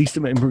think, at least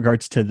in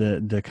regards to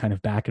the kind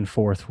of back and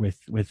forth with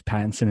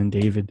Pattinson and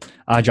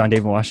John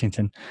David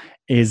Washington,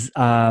 is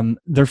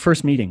their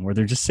first meeting where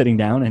they're just sitting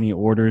down and he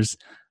orders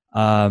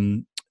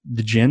the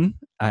gin,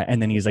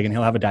 and then he's like, and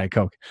he'll have a Diet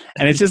Coke,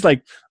 and it's just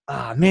like,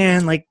 oh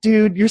man, like,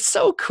 dude, you're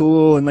so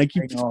cool, and like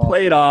you just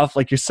play it off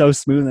like you're so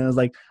smooth, and I was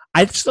like,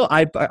 I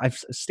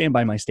stand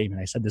by my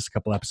statement. I said this a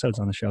couple episodes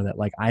on the show that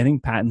like I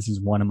think Pattinson is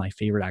one of my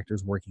favorite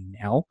actors working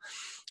now.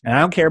 And I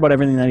don't care about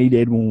everything that he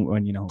did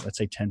when let's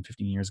say 10,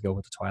 15 years ago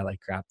with the Twilight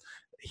crap.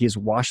 He has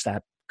washed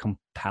that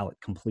palette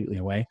completely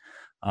away.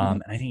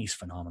 And I think he's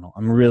phenomenal.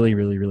 I'm really,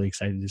 really, really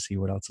excited to see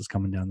what else is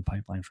coming down the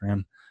pipeline for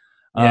him.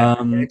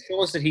 It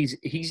shows that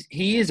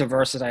he is a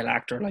versatile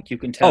actor. Like you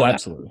can tell. Oh,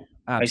 absolutely.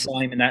 I saw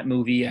him in that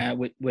movie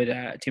with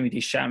Timothée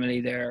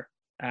Chalamet there.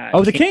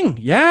 The King.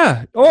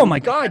 Yeah. Oh my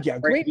God. Yeah.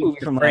 Great movie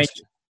from last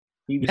year.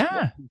 He was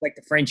like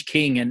the French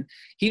king, and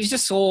he was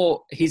just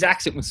his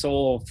accent was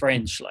so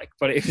French, like,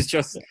 but it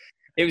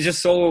was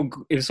so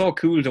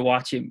cool to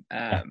watch him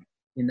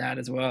in that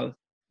as well.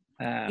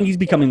 He's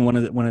becoming one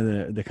of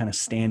the kind of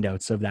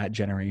standouts of that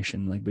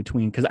generation, like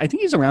because I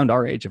think he's around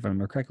our age, if I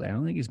remember correctly. I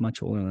don't think he's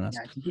much older than us.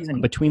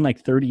 Between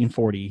like 30 and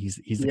 40, he's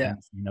the kind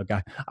of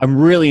guy. I'm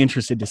really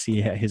interested to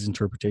see his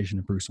interpretation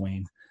of Bruce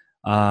Wayne.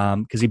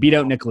 Because he beat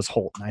out Nicholas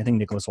Hoult, and I think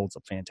Nicholas Holt's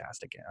a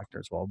fantastic actor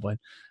as well. But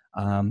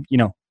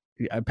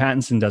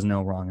Pattinson does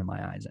no wrong in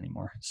my eyes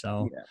anymore.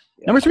 So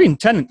number 3,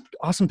 Tenet,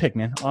 awesome pick,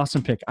 man,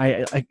 awesome pick.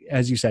 I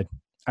as you said,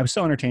 I was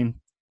so entertained.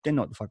 Didn't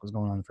know what the fuck was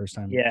going on the first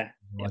time.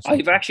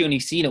 I've actually only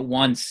seen it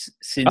once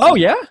since. Oh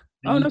yeah,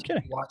 no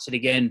kidding. Watch it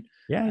again.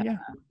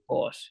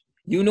 But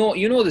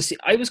the scene.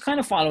 I was kind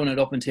of following it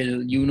up until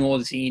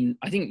the scene.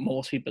 I think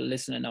most people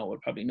listening now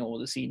would probably know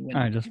the scene when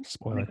I just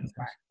spoil it.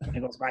 When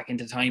it goes back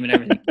into time and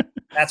everything.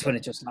 That's when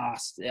it just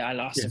lost. I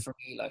lost it for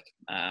me. Like,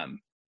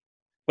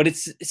 but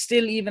it's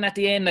still, even at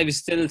the end, I was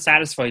still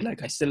satisfied.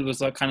 Like, I still was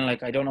like kind of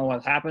like, I don't know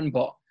what happened,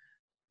 but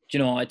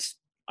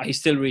I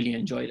still really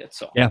enjoyed it.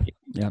 So yeah.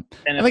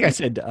 And like I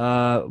said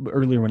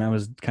earlier when I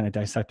was kind of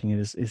dissecting it,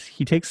 is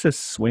he takes this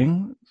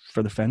swing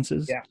for the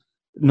fences. Yeah,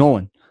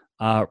 Nolan,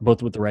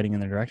 both with the writing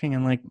and the directing,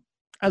 and like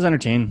I was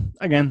entertained.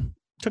 Again,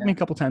 took me a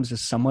couple times to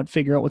somewhat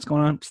figure out what's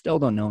going on. Still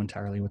don't know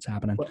entirely what's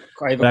happening. But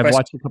I've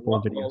watched a couple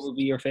of videos. What would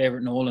be your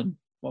favorite Nolan?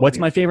 What's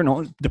my favorite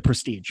Nolan? The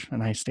Prestige,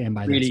 and I stand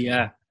by that. Really,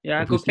 yeah.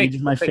 The Prestige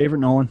is my favorite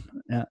Nolan.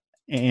 Yeah.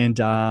 And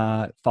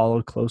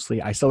followed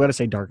closely. I still got to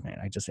say Dark Knight.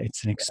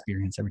 It's an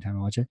experience every time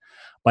I watch it.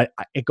 But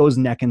it goes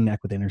neck and neck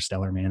with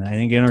Interstellar, man. I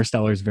think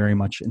Interstellar is very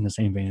much in the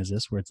same vein as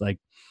this, where it's like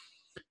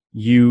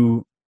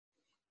you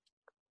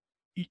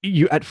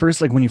at first,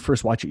 like when you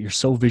first watch it, you're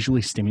so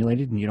visually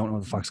stimulated and you don't know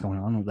what the fuck's going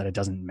on that it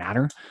doesn't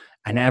matter.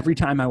 And every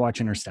time I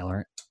watch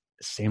Interstellar,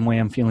 same way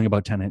I'm feeling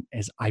about Tenet,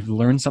 is I've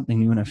learned something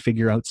new and I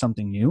figure out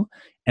something new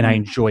and I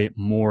enjoy it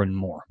more and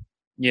more.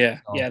 Yeah,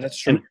 that's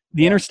true. And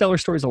the Interstellar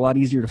story is a lot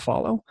easier to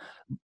follow,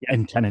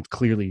 and Tenet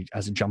clearly,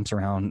 as it jumps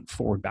around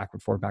forward,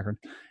 backward, whatever.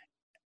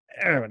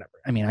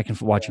 I mean, I can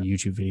watch a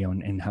YouTube video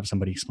and have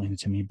somebody explain it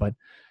to me, but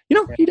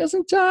he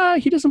doesn't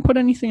put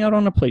anything out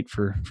on a plate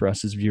for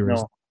us as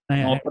viewers.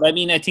 No, but I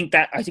mean, I think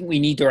we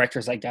need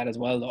directors like that as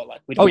well, though.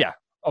 Like,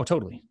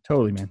 totally,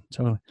 man,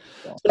 totally.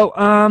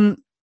 So,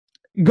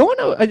 going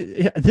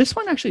to this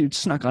one actually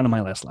snuck onto my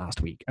list last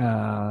week,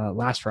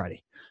 last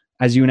Friday.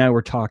 as you and I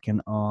were talking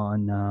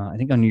on, I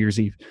think on New Year's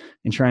Eve,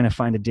 and trying to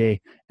find a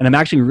day. And I'm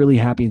actually really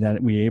happy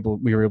that we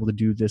were able to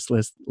do this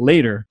list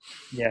later.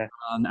 Yeah.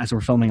 As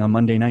we're filming on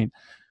Monday night,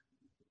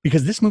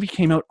 because this movie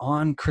came out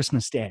on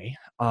Christmas Day,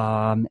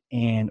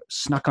 and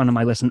snuck onto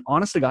my list. And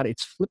honest to God,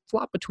 it's flip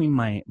flop between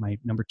my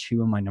number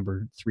 2 and my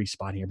number 3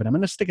 spot here. But I'm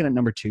going to stick it at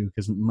number 2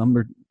 because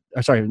number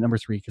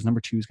 3 because number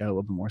 2's got a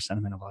little bit more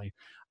sentimental value.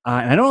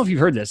 And I don't know if you've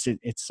heard this.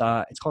 It's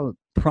called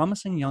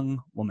Promising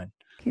Young Woman.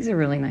 He's a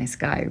really nice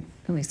guy,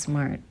 really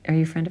smart. Are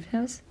you a friend of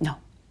his? No.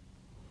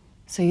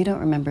 So you don't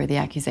remember the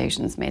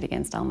accusations made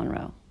against Al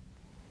Monroe?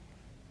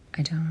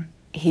 I don't.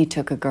 He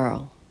took a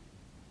girl,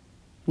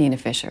 Nina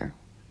Fisher,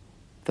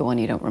 the one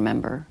you don't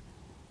remember,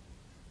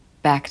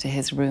 back to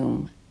his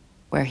room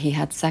where he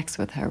had sex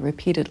with her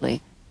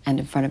repeatedly and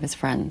in front of his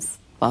friends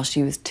while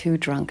she was too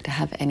drunk to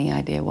have any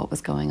idea what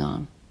was going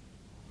on.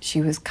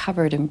 She was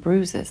covered in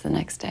bruises the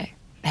next day.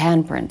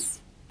 Handprints,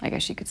 I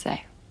guess you could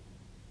say.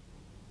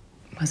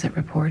 Was it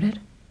reported?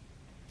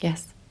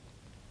 Yes.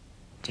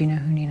 Do you know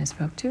who Nina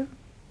spoke to?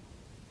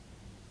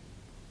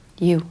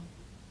 You.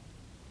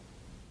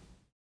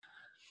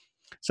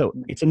 So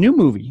it's a new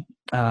movie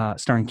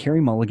starring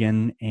Carey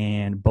Mulligan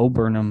and Bo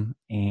Burnham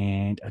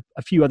and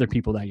a few other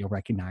people that you'll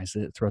recognize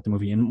throughout the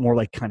movie, and more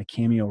like kind of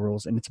cameo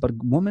roles. And it's about a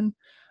woman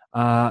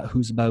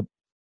who's about,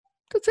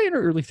 let's say, in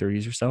her early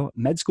 30s or so,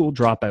 med school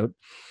dropout.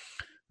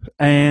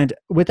 And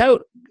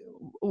without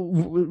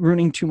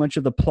ruining too much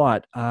of the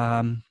plot,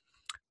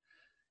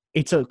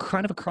 it's a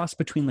kind of a cross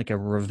between like a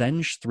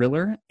revenge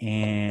thriller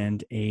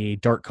and a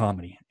dark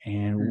comedy.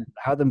 And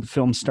how the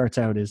film starts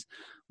out is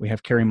we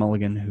have Carey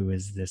Mulligan, who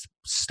is this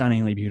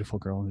stunningly beautiful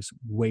girl who's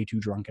way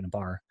too drunk in a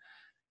bar.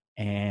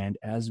 And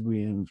as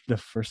the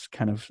first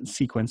kind of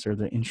sequence or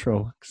the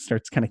intro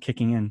starts kind of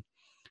kicking in,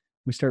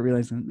 we start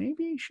realizing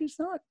maybe she's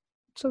not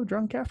so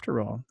drunk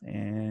after all.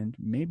 And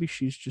maybe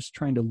she's just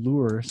trying to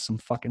lure some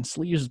fucking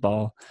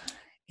sleazeball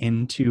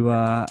into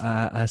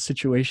a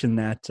situation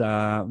that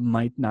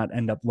might not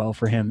end up well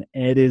for him.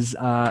 It is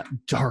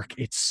dark.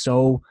 It's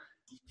so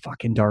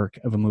fucking dark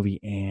of a movie,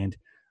 and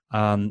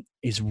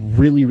is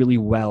really, really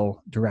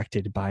well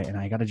directed by, and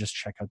I got to just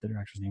check out the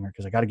director's name here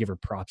because I got to give her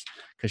props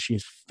because she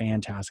is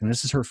fantastic. And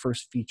this is her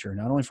first feature,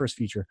 not only first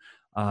feature,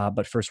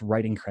 but first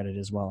writing credit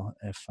as well,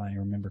 if I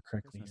remember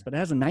correctly. But it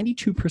has a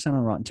 92% on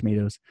Rotten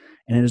Tomatoes,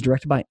 and it is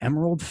directed by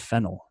Emerald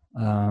Fennell.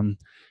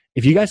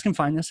 If you guys can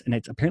find this, and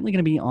it's apparently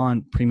going to be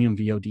on premium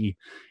VOD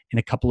in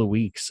a couple of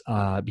weeks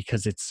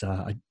because it's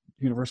a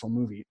Universal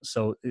movie.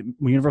 So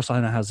Universal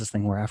has this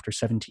thing where after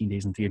 17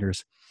 days in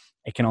theaters,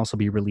 it can also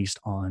be released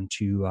on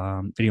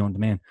to video on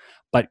demand.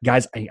 But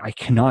guys, I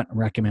cannot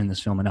recommend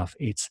this film enough.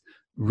 It's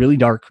really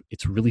dark.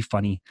 It's really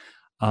funny.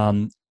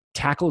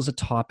 Tackles a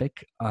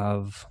topic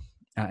of,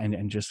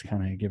 and just to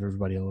kind of give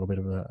everybody a little bit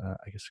of a,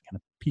 I guess, kind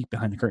of peek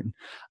behind the curtain.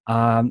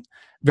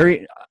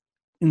 Very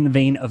in the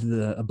vein of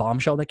a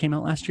Bombshell that came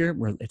out last year,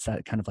 where it's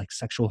that kind of like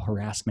sexual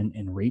harassment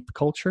and rape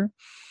culture.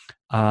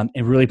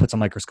 It really puts a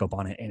microscope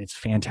on it, and it's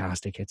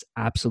fantastic. It's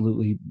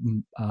absolutely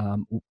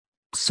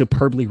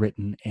superbly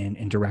written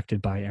and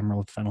directed by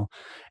Emerald Fennell.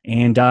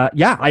 And I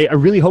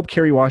really hope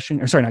Carey Mulligan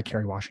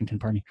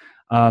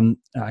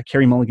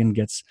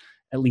gets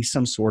at least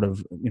some sort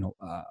of,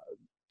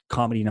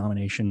 comedy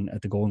nomination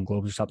at the Golden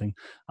Globes or something.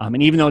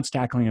 And even though it's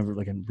tackling a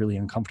really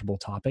uncomfortable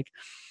topic,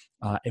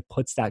 it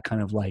puts that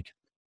kind of like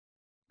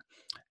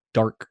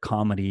dark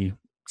comedy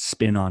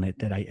spin on it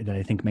that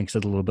I think makes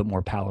it a little bit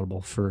more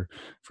palatable for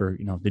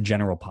the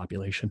general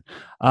population.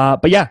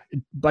 But yeah,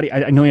 buddy,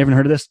 I know you haven't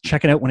heard of this.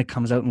 Check it out when it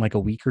comes out in like a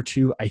week or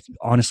two. I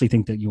honestly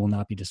think that you will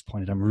not be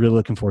disappointed. I'm really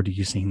looking forward to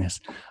you seeing this.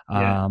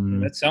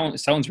 That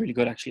sounds really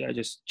good. Actually, I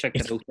just checked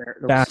it out there.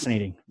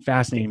 Fascinating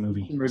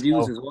movie.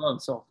 Reviews as well,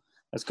 so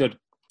that's good.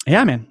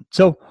 Yeah, man.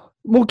 So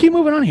we'll keep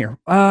moving on here.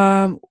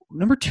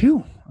 Number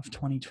 2 of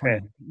 2020,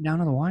 okay. Down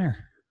to the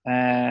wire.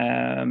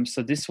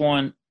 So this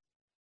one,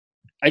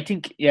 I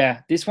think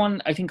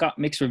got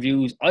mixed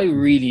reviews. I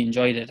really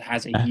enjoyed it. It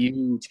has a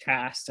huge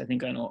cast. I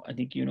think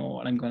you know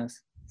what I'm going to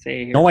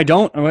say here. No, I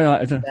don't.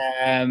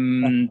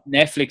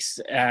 Netflix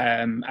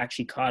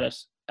actually caught it,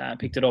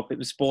 picked it up. It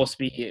was supposed to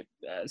be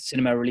a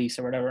cinema release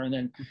or whatever, and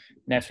then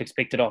Netflix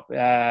picked it up.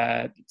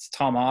 It's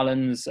Tom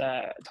Holland is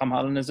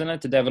in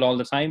it, The Devil All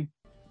the Time.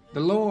 The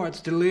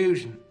Lord's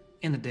delusion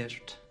in the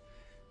desert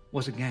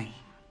was a game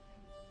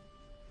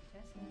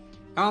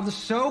of the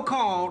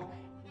so-called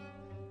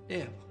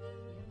devil.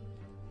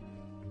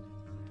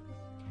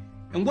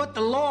 And what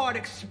the Lord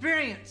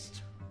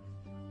experienced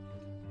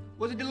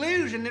was a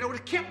delusion that would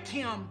have kept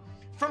him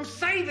from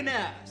saving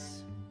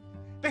us.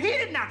 But he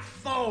did not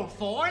fall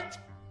for it.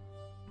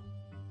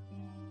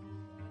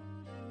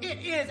 It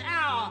is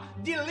our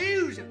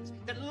delusions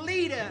that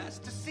lead us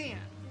to sin.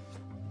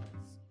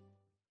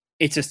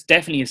 It's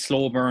definitely a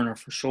slow burner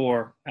for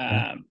sure.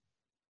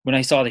 When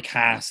I saw the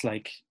cast,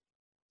 like,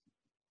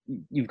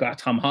 you've got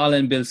Tom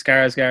Holland, Bill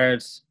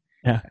Skarsgård,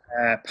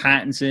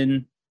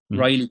 Pattinson,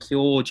 Riley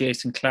Keough,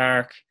 Jason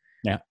Clarke,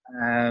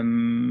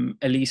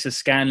 Elisa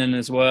Scanlon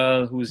as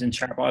well, who's in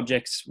Sharp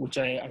Objects, which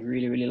I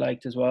really, really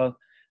liked as well.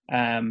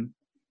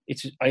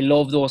 I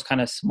love those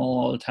kind of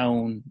small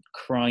town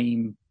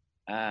crime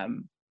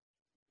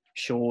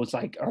shows,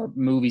 like, or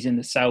movies in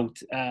the South,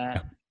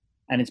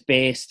 and it's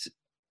based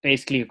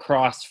basically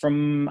across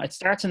from, it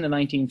starts in the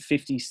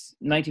 1950s,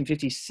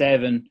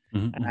 1957.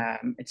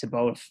 It's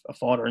about a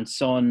father and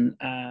son,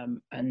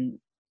 and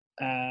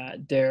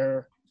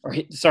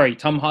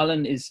Tom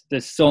Holland is the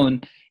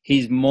son.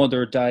 His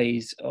mother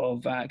dies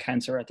of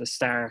cancer at the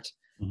start,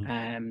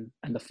 and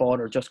the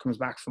father just comes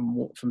back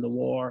from the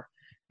war,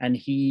 and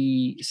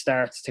he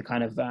starts to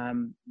kind of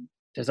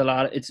there's a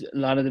lot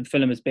of the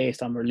film is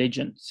based on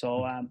religion,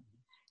 so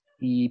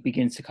he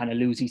begins to kind of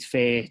lose his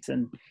faith,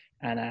 and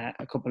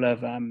a couple of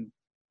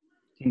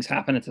things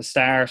happen at the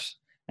start,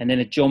 and then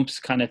it jumps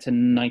kind of to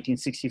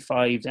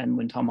 1965. Then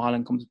when Tom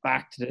Holland comes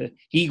back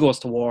he goes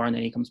to war, and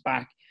then he comes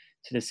back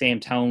to the same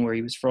town where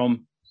he was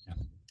from,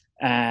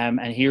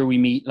 and here we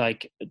meet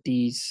like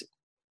these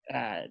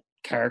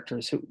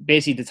characters who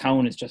basically, the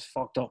town is just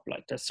fucked up.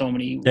 Like, there's so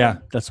many. Yeah,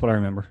 that's what I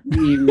remember.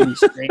 Really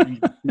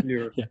strange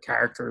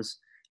characters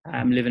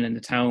living in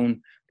the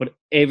town, but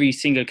every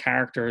single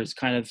character is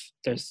kind of,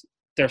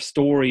 their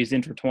story is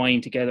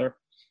intertwined together.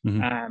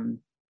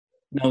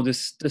 Now the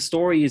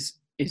story is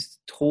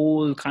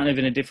told kind of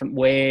in a different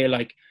way.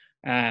 Like,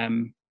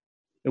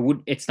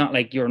 it's not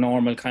like your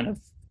normal kind of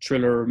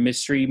thriller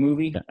mystery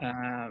movie.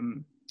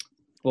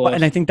 But,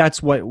 and I think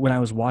that's what, when I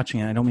was watching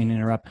it, I don't mean to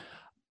interrupt,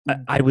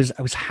 I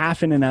was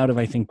half in and out of,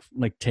 I think,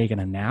 like taking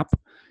a nap.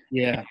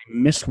 Yeah. I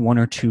missed one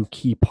or two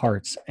key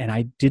parts, and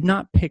I did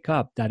not pick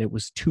up that it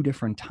was two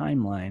different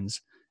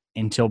timelines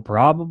until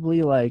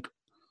probably like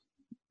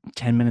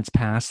 10 minutes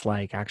past,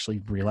 like actually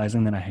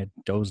realizing that I had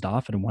dozed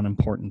off at one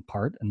important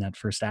part in that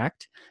first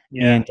act.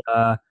 Yeah. And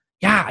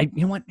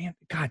you know what, man,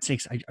 God's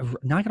sakes, I'm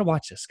not gonna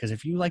watch this, because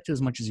if you liked it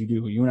as much as you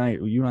do, you and I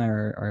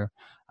are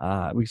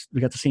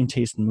we got the same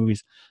taste in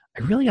movies.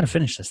 I really got to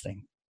finish this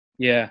thing.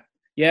 Yeah.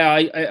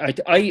 I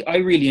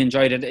really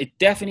enjoyed it.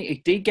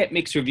 It did get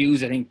mixed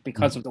reviews, I think,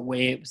 because of the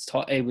way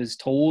it was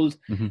told.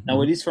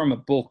 Now, it is from a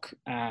book.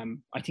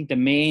 I think the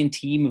main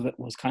theme of it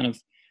was kind of,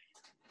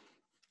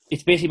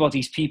 it's basically about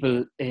these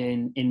people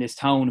in this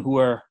town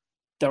who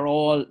they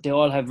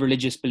all have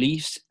religious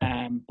beliefs,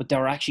 but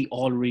they're actually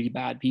all really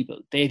bad people.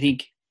 They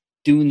think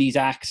doing these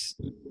acts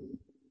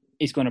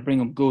is going to bring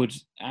them good,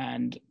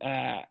 and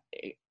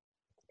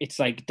it's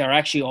like they're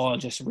actually all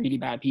just really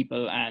bad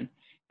people, and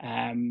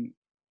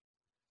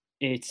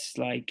it's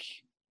like,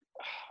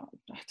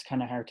 it's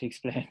kind of hard to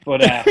explain,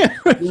 but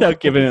without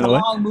giving it away.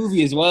 It's a long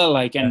movie as well,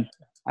 like, and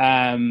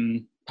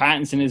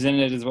Pattinson is in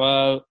it as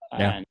well,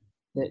 and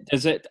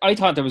I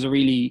thought there was a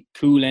really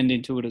cool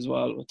ending to it as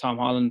well with Tom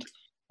Holland.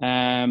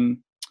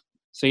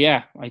 So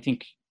yeah, I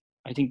think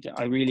that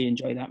I really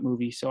enjoyed that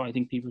movie, so I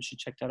think people should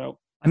check that out.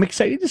 I'm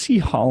excited to see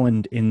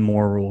Holland in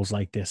more roles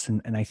like this,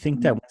 and I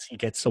think that once he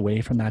gets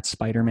away from that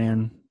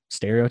Spider-Man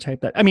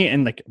stereotype, that, I mean,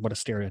 and like, what a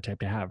stereotype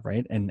to have,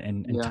 right? And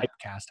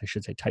typecast, I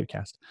should say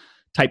typecast,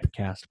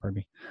 pardon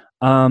me.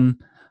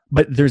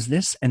 But there's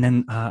this, and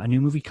then a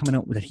new movie coming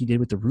out that he did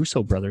with the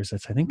Russo brothers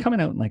that's, I think, coming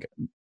out in like,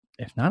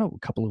 if not a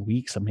couple of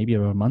weeks, maybe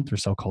a month or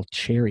so, called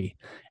Cherry,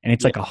 and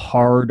it's like a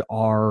hard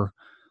R,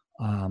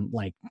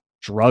 like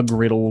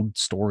drug-riddled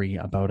story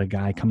about a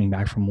guy coming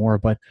back from war.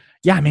 But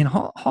yeah, I mean,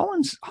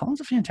 Holland's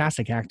a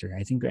fantastic actor.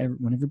 I think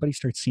when everybody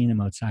starts seeing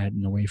him outside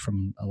and away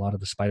from a lot of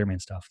the Spider-Man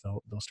stuff,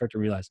 they'll start to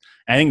realize.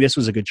 I think this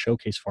was a good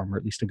showcase for him, or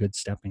at least a good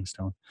stepping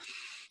stone.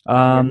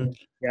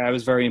 Yeah, I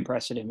was very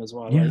impressed with him as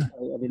well. Yeah.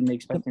 I didn't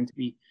expect him to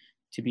be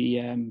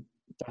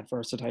that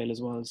versatile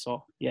as well.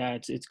 So yeah,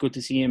 it's good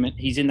to see him.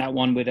 He's in that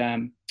one with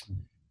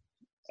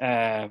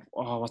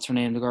what's her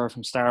name? The girl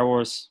from Star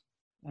Wars.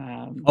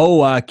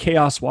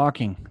 Chaos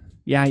Walking.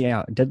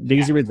 Yeah.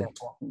 Daisy Ridley.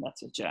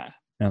 That's it. Yeah.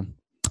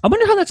 I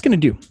wonder how that's going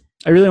to do.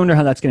 I really wonder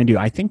how that's going to do.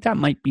 I think that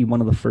might be one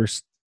of the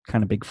first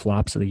kind of big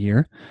flops of the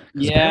year.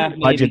 Yeah.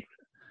 Budget.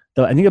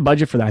 I think the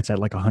budget for that's at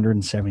like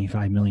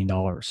 $175 million,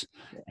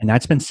 and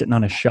that's been sitting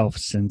on a shelf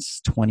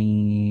since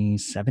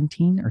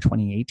 2017 or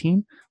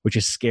 2018, which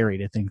is scary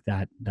to think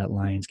that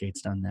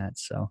Lionsgate's done that.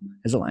 So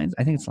is it Lions?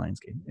 I think it's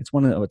Lionsgate. It's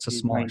one of the. It's a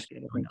smaller.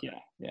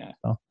 Yeah.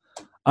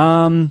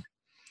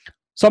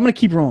 So I'm going to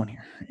keep rolling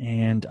here,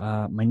 and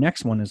my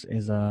next one is you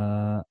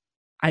know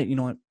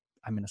what,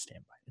 I'm going to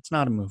stand by. It's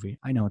not a movie.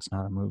 I know it's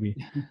not a movie,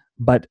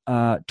 but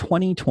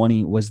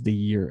 2020 was the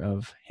year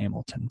of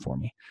Hamilton for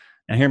me.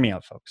 Now hear me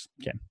out, folks.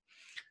 Okay,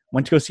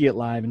 went to go see it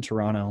live in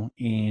Toronto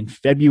in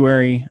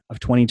February of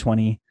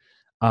 2020.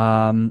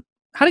 Had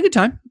a good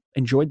time.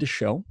 Enjoyed the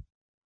show.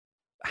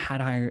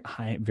 Had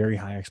very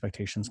high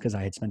expectations because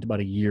I had spent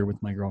about a year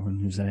with my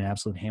girlfriend, who's an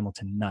absolute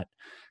Hamilton nut,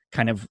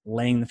 kind of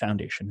laying the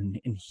foundation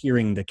and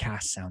hearing the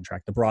cast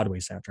soundtrack, the Broadway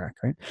soundtrack,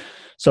 right?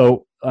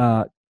 So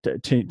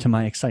to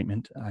my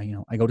excitement,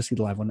 I go to see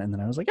the live one, and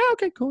then I was like,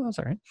 okay, cool, that's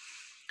all right.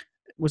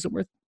 Was it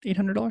worth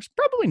 $800?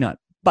 Probably not.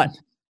 But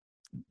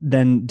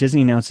then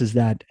Disney announces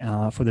that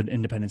for the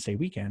Independence Day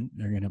weekend,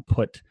 they're going to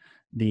put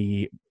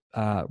the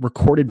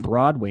recorded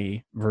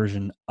Broadway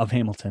version of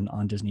Hamilton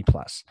on Disney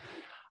Plus.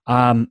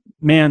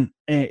 Man,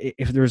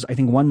 if there's, I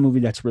think, one movie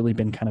that's really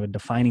been kind of a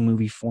defining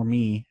movie for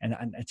me, and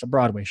it's a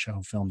Broadway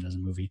show filmed as a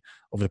movie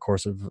over the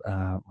course of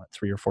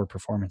 3 or 4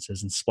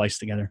 performances and spliced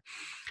together.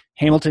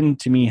 Hamilton,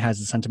 to me, has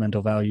the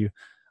sentimental value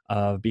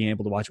of being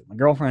able to watch it with my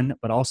girlfriend,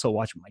 but also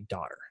watch it with my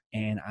daughter.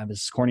 And I'm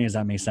as corny as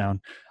that may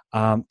sound,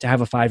 to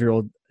have a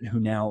 5-year-old who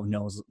now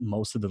knows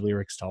most of the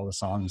lyrics to all the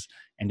songs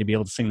and to be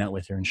able to sing that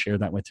with her and share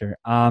that with her,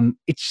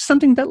 it's just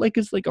something that like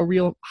is like a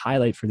real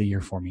highlight for the year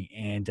for me.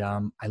 And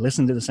I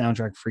listen to the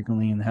soundtrack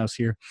frequently in the house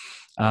here.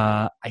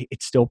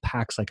 It still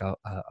packs like a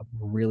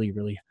really,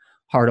 really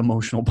hard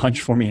emotional punch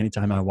for me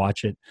anytime I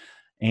watch it.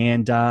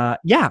 And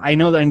yeah, I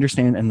know that I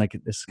understand, and like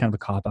this is kind of a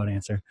cop-out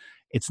answer.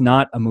 It's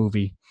not a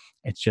movie.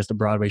 It's just a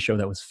Broadway show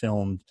that was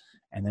filmed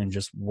and then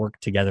just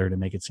worked together to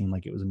make it seem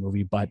like it was a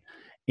movie. But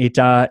it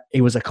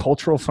was a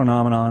cultural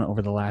phenomenon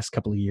over the last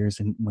couple of years,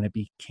 and when it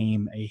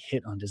became a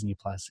hit on Disney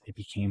Plus, it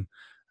became,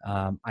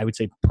 I would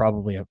say,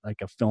 probably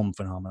like a film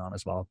phenomenon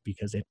as well,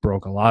 because it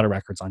broke a lot of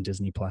records on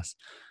Disney Plus.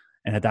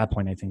 And at that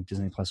point, I think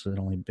Disney Plus had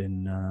only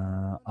been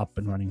up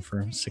and running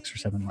for 6 or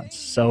 7 months.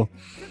 So,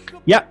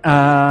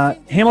 yeah,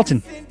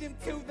 Hamilton.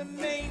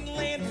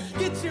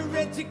 Get your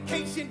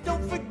education,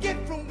 don't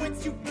forget from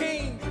whence you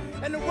came,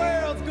 and the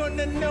world's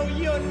gonna know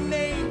your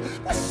name.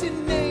 What's your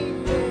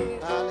name, man?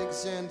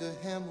 Alexander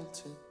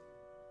Hamilton.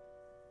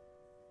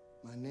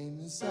 My name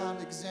is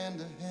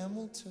Alexander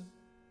Hamilton.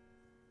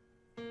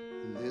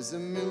 And there's a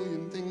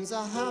million things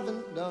I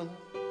haven't done.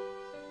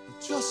 But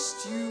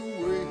just you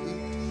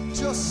wait,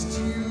 just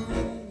you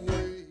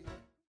wait.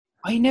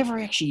 I never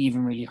actually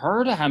even really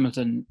heard of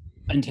Hamilton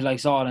until I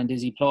saw it on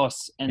Disney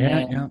Plus, and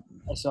then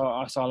I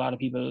saw a lot of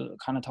people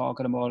kind of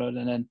talking about it,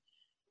 and then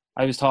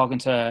I was talking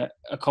to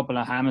a couple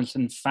of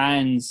Hamilton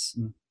fans,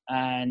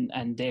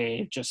 and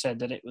they just said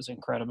that it was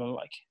incredible.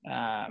 Like,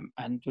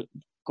 and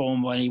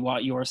going by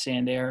what you were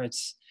saying there,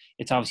 it's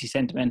obviously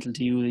sentimental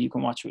to you that you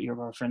can watch with your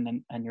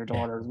girlfriend and your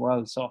daughter as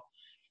well. So,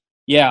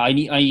 yeah, I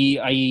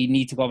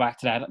need to go back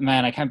to that.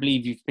 Man, I can't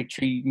believe you've picked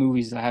 3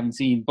 movies that I haven't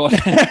seen. But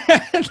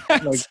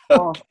like,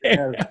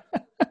 okay.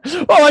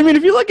 Well, I mean,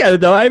 if you look at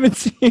it though, I haven't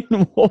seen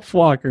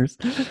Wolfwalkers,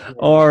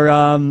 or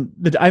I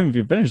haven't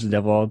even finished The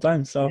Devil All the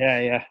Time. So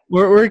yeah,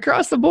 we're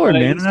across the board,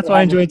 man. And that's why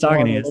I enjoy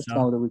talking to you.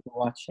 So that we can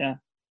watch, yeah.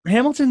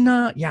 Hamilton,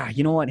 yeah,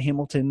 you know what,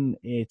 Hamilton,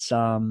 it's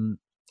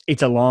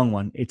a long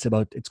one. It's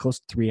close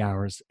to 3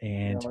 hours,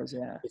 and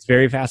it's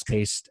very fast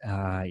paced.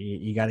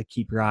 You got to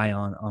keep your eye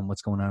on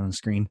what's going on the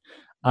screen.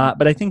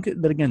 But I think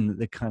that again,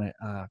 the kind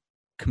of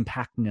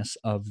compactness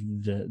of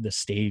the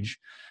stage,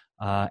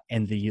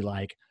 and the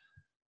like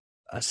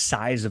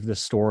size of the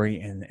story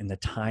and the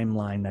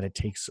timeline that it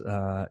takes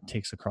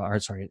across. Or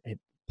sorry, it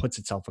puts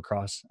itself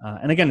across.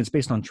 And again, it's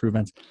based on true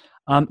events.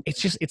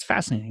 It's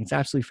fascinating. It's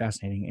absolutely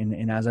fascinating.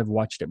 And as I've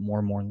watched it more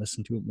and more and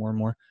listened to it more and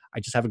more, I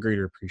just have a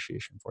greater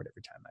appreciation for it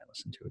every time I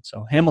listen to it.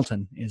 So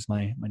Hamilton is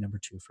my number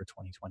 2 for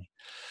 2020.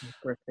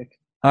 Perfect.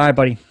 All right,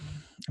 buddy.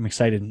 I'm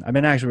excited. I've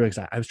been actually really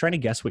excited. I was trying to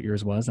guess what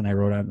yours was, and I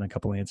wrote out a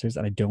couple of answers,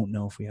 and I don't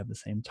know if we have the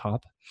same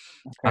top.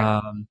 Okay.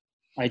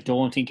 I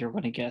don't think you're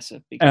going to guess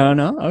it. Oh,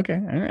 no? Okay.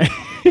 All right.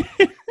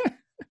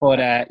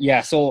 But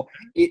yeah, so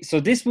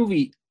this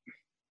movie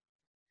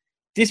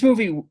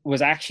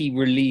was actually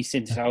released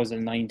in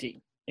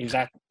 2019. It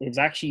was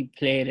actually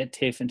played at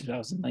TIFF in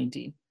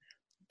 2019,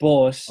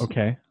 but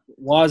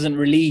wasn't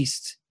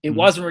released. It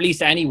wasn't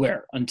released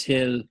anywhere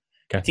until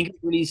I think it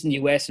was released in the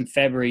US in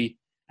February,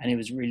 and it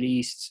was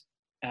released.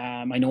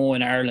 I know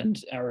in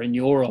Ireland or in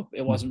Europe,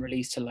 it wasn't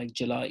released till like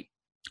July.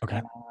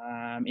 Okay.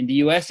 In the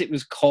US, it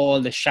was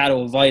called The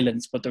Shadow of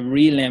Violence, but the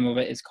real name of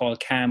it is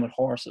called Calm with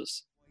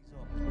Horses.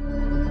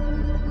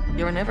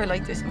 You were never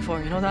like this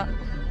before, you know that?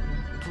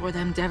 Before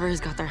them devers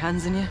got their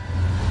hands in you.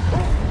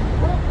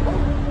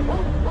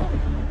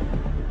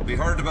 We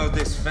heard about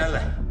this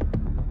fella,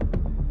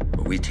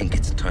 but we think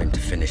it's time to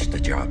finish the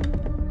job.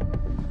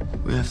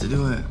 We have to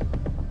do it.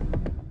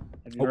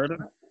 Have you heard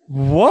of it?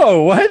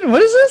 Whoa, what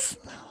is this?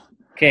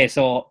 Okay,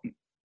 so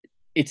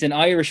it's an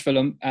Irish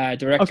film,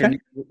 director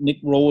Nick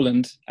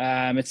Rowland.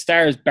 It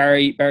stars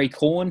Barry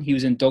Cohen. He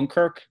was in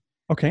Dunkirk.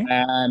 Okay.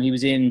 He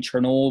was in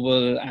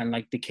Chernobyl and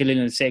like The Killing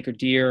of the Sacred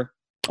Deer.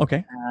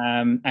 Okay.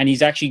 And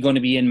he's actually going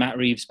to be in Matt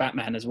Reeves'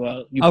 Batman as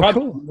well. You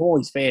probably know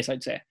his face,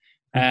 I'd say.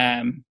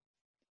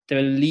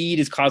 The lead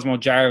is Cosmo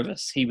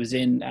Jarvis. He was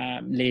in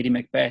Lady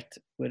Macbeth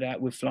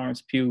with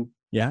Florence Pugh.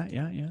 Yeah.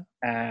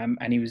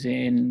 And he was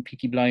in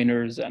Peaky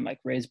Blinders and like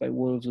Raised by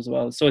Wolves as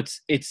well. So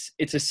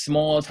it's a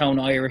small town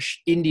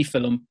Irish indie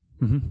film.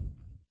 Mm-hmm.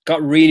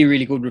 Got really,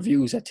 really good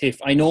reviews at TIFF.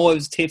 I know it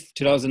was TIFF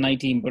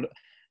 2019, but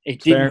it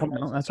didn't come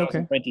out in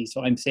 2020.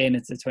 So I'm saying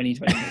it's a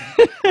 2020.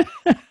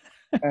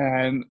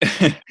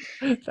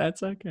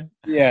 That's okay.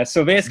 Yeah.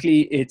 So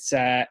basically, it's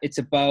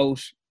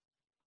about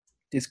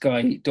this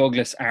guy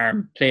Douglas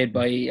Arm, played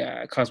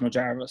by Cosmo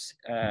Jarvis.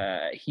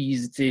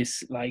 He's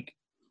this like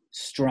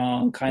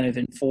strong kind of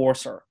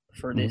enforcer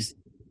for this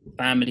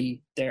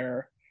family.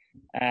 They're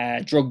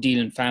drug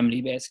dealing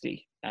family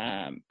basically,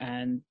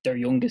 and their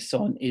youngest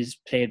son is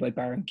played by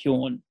Baron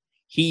Keoghan.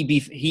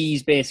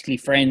 He's basically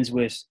friends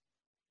with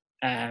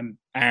arm.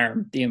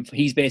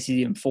 He's basically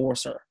the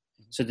enforcer.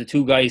 So the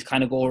two guys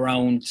kind of go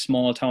around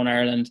small town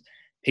Ireland,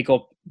 pick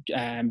up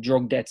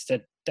drug debts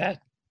that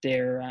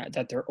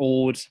they're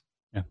owed.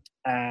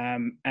 Yeah.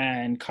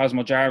 And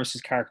Cosmo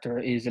Jarvis's character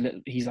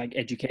he's like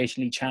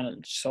educationally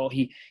challenged, so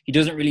he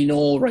doesn't really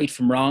know right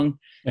from wrong.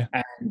 Yeah.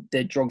 And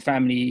the drug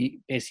family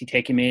basically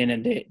take him in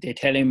and they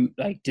tell him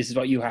like, this is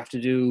what you have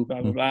to do,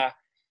 blah blah blah.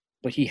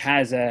 But he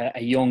has a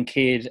young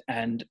kid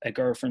and a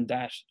girlfriend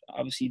that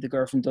obviously the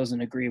girlfriend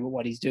doesn't agree with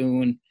what he's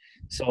doing,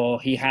 so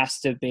he has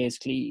to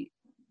basically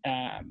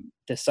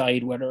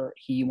decide whether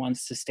he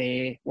wants to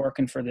stay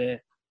working for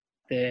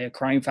the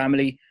crime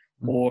family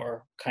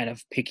or kind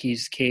of pick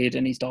his kid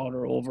and his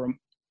daughter over him.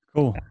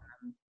 Cool.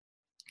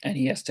 And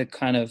he has to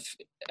kind of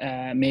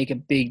make a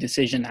big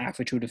decision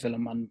halfway through the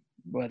film on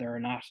whether or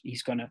not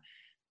he's going to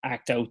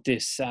act out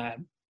this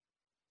thing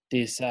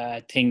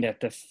that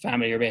the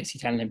family are basically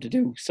telling him to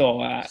do.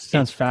 So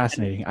sounds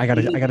fascinating. I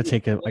gotta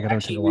take a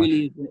watch.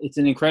 Really, it's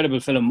an incredible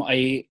film.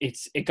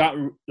 It's got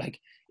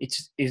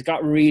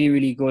really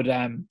really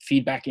good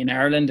feedback in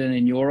Ireland and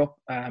in Europe,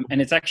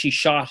 and it's actually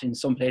shot in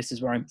some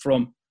places where I'm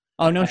from.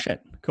 Oh no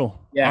shit! Cool.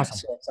 Yeah, Awesome.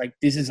 so it's like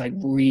this is like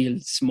real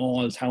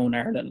small town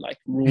Ireland, like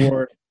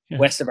rural Yeah.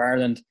 west of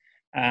Ireland.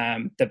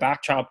 The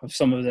backdrop of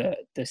some of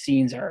the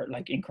scenes are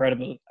like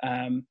incredible.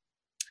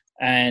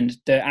 And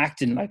the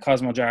acting, like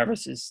Cosmo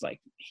Jarvis, is like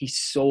he's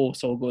so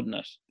good in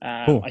it.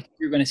 Cool. I think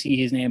you're going to see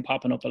his name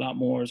popping up a lot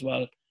more as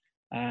well,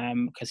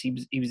 because he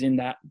was in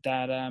that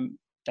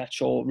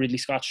show, Ridley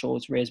Scott show,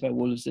 it's Raised by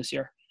Wolves this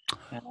year.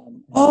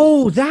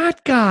 Oh,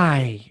 that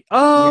guy.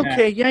 Oh,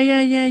 okay.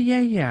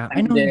 Yeah. I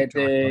And know.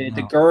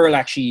 the girl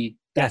actually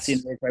that's Yes.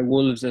 in Raised by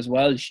Wolves as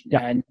well.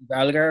 Yeah. And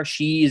Valgar,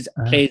 she's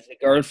plays the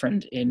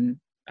girlfriend in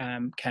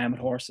Cam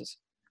with Horses.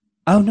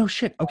 Oh no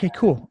shit. Okay,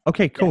 cool.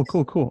 Okay, cool.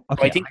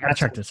 Okay, I think I gotta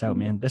check this out,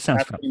 man. This sounds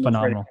that's pretty much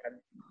where phenomenal.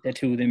 the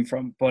two of them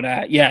from,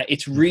 but yeah,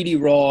 it's really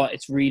raw.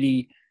 It's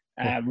really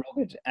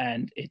rugged,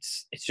 and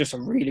it's just a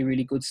really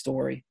really good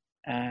story.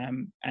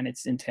 And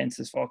it's intense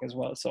as fuck as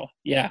well. So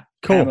yeah,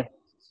 Cool.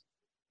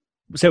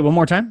 Say it one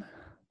more time.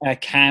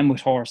 Cam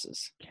with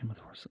Horses. Cam with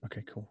Horses.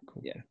 Okay, cool.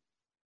 Yeah.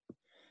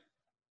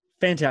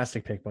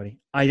 Fantastic pick, buddy.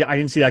 I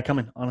didn't see that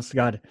coming. Honest to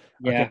God.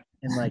 Yeah. Okay.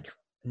 And like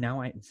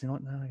now I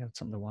got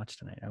something to watch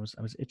tonight. I was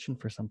itching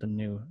for something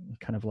new,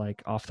 kind of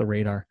like off the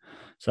radar.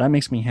 So that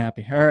makes me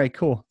happy. All right,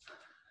 cool.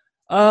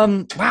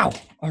 Wow.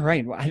 All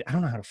right. Well, I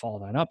don't know how to follow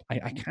that up. I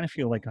kind of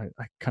feel like I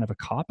kind of a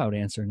cop-out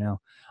answer now.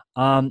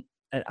 I'm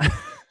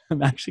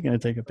actually going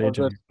to take a page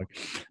of your book.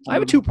 I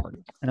have a two-part,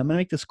 and I'm going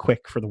to make this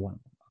quick for the one.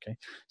 Okay.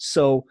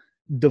 So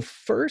the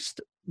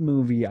first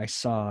movie I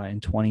saw in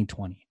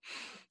 2020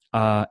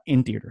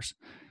 in theaters.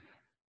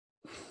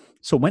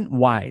 So it went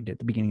wide at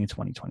the beginning of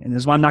 2020. And this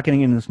is why I'm not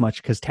getting into this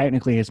much, because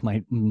technically it's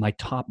my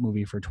top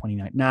movie for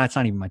 2019. Nah, it's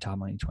not even my top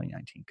movie in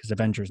 2019, because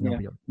Avengers,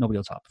 nobody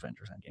will top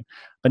Avengers Endgame.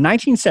 But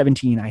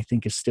 1917, I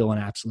think, is still an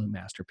absolute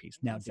masterpiece.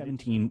 Now,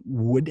 17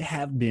 would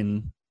have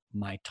been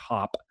my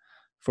top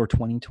for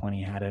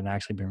 2020 had it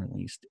actually been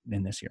released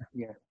in this year.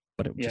 Yeah.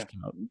 But it just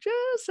came out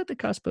just at the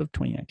cusp of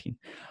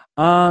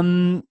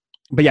 2019.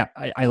 But yeah,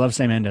 I love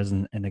Sam Mendes,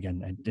 and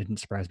again, it didn't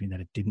surprise me that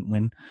it didn't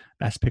win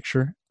Best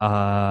Picture.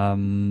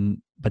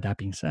 But that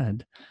being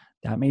said,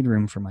 that made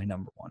room for my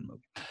number one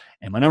movie.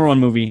 And my number one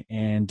movie,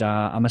 and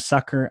I'm a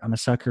sucker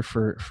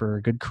for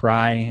a good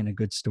cry and a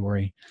good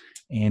story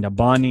and a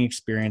bonding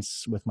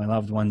experience with my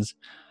loved ones.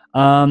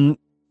 And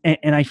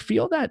I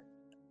feel that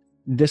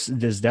this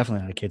is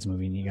definitely not a kid's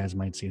movie, and you guys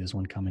might see this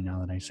one coming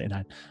now that I say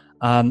that.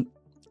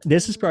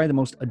 This is probably the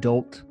most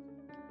adult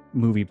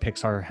movie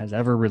Pixar has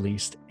ever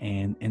released,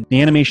 and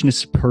the animation is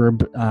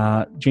superb.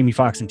 Jamie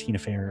Foxx and Tina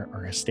Fey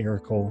are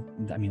hysterical.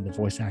 I mean, the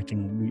voice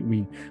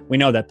acting, we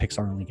know that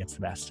Pixar only gets the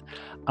best.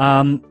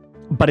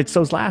 But it's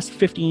those last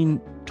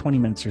 15-20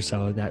 minutes or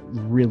so that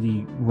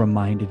really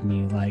reminded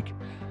me like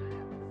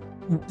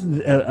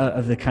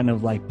of the kind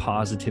of like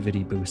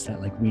positivity boost that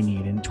like we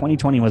need. And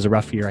 2020 was a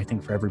rough year, I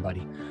think, for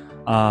everybody,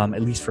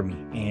 at least for me,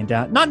 and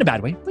not in a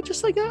bad way, but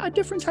just like a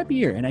different type of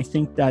year. And I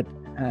think that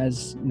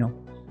as you know,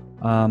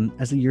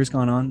 as the year's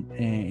gone on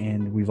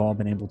and we've all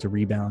been able to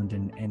rebound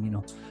and you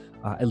know,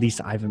 at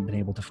least I've been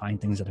able to find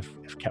things that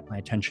have kept my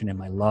attention and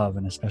my love,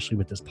 and especially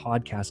with this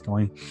podcast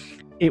going,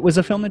 it was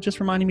a film that just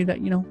reminded me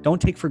that, you know,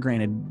 don't take for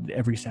granted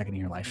every second of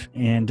your life.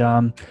 And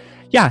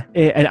yeah,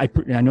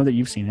 I know that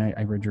you've seen it.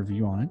 I read your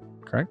review on it,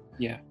 correct?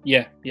 Yeah.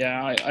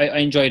 I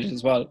enjoyed it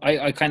as well.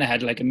 I kind of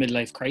had like a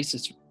midlife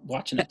crisis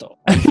watching it though.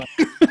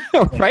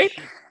 Right?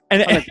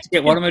 And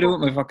what am I doing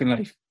with my fucking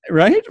life?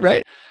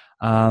 Right.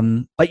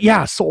 But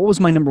yeah, Soul was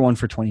my number one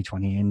for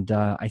 2020, and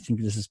I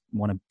think this is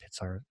one of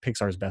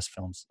Pixar's best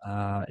films.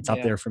 It's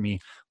up there for me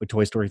with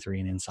Toy Story 3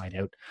 and Inside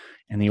Out,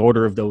 and the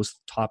order of those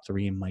top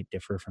three might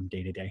differ from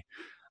day to day.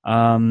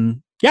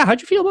 Yeah,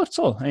 how'd you feel about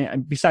Soul?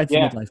 Besides the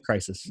midlife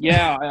crisis?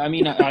 Yeah, I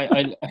mean,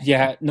 I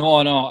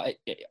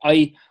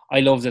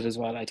loved it as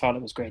well. I thought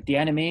it was great. The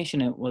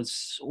animation, it was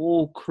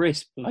so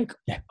crisp. Like,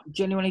 I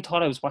genuinely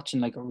thought I was watching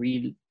like a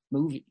real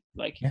movie.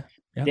 Like,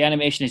 the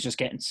animation is just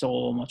getting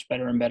so much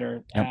better and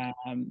better.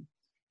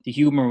 the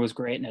humor was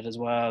great in it as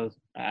well.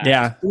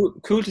 Yeah.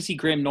 Cool to see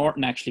Graham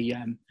Norton actually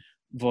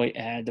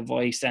the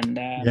voice, and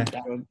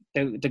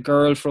the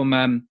girl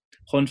from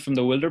Hunt from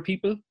the Wilder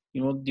People.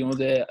 You know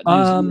the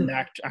New Zealand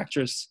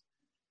actress.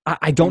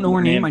 I don't know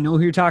her name. I know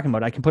who you're talking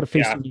about. I can put a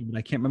face on you, but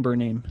I can't remember her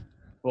name.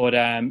 But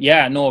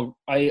no,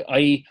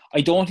 I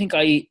don't think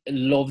I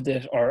loved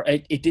it, or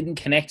it didn't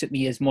connect with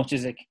me as much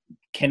as it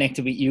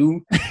connected with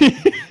you.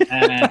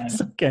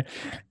 That's okay.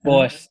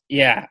 But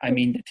yeah, I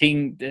mean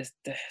the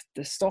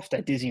stuff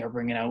that Disney are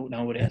bringing out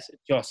nowadays,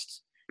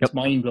 it's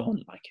mind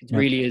blowing. Like it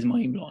really is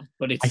mind blowing.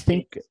 But I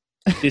think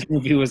this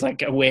movie was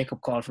like a wake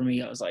up call for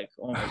me. I was like,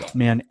 oh my god,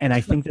 man! And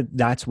I think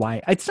that's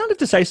why it's not a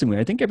decisive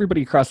movie. I think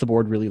everybody across the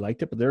board really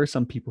liked it, but there are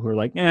some people who are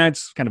like,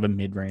 it's kind of a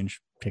mid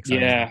range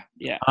Pixar.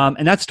 Yeah.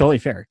 And that's totally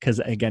fair because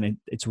again,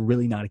 it's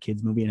really not a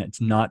kids movie, and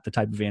it's not the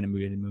type of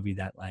animated movie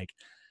that like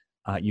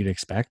you'd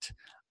expect.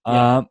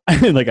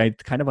 Like I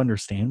kind of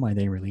understand why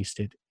they released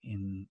it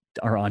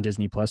on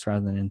Disney Plus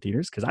rather than in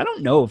theaters, because I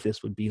don't know if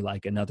this would be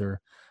like another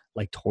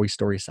like Toy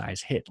Story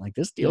size hit. Like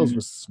this deals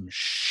with some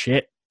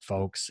shit,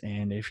 folks,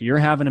 and if you're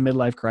having a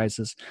midlife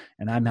crisis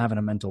and I'm having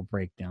a mental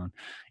breakdown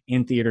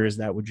in theaters,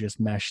 that would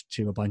just mesh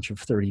to a bunch of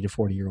 30 to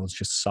 40 year olds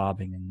just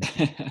sobbing, and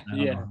I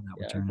don't know how that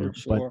would turn out.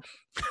 Sure.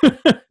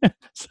 But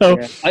so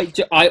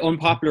I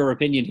unpopular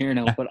opinion here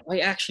now, but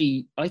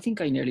I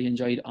think I nearly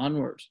enjoyed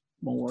Onward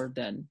more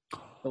than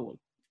Soul.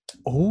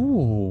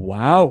 Oh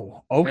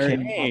wow,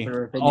 okay.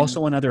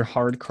 Also another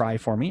hard cry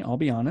for me, I'll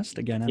be honest.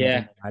 Again,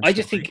 I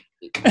think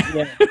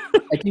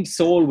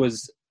Soul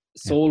was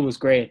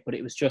great, but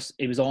it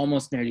was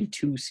almost nearly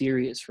too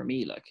serious for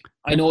me. Like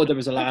I know there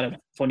was a lot of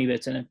funny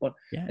bits in it, but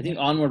I think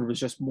Onward was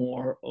just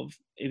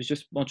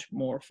much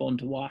more fun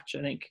to watch.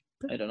 I think,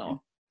 I don't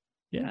know.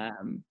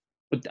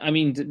 But I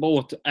mean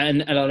both,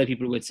 and a lot of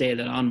people would say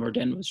that Onward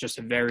then was just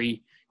a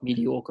very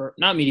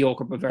not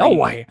mediocre, but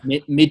very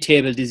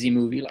mid-table Disney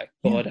movie. Like,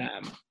 but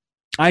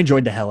I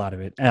enjoyed the hell out of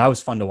it, and it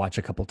was fun to watch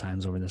a couple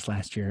times over this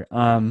last year.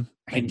 I'm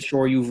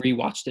sure you've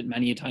rewatched it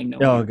many a time now.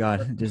 Oh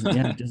god,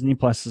 Disney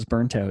Plus is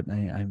burnt out.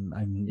 I'm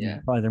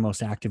probably their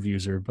most active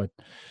user, but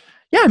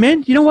yeah,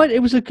 man, you know what?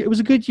 It was a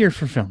good year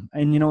for film,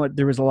 and you know what?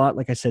 There was a lot,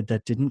 like I said,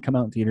 that didn't come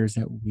out in theaters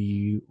that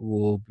we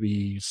will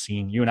be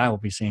seeing. You and I will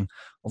be seeing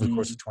over the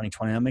course of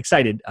 2020. I'm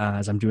excited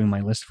as I'm doing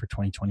my list for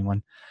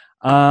 2021.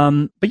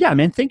 But yeah,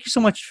 man, thank you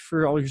so much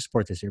for all your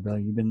support this year, brother.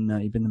 You've been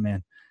the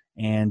man.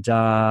 And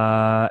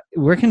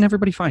where can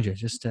everybody find you?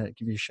 Just to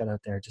give you a shout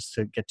out there, just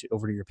to get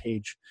over to your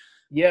page.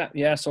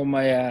 Yeah. So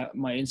my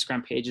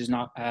Instagram page is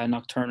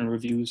Nocturnal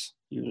Reviews.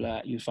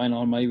 You'll find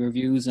all my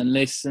reviews and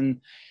lists and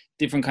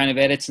different kind of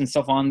edits and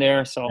stuff on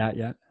there. So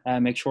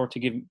make sure to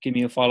give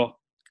me a follow.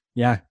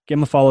 Yeah, give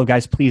them a follow,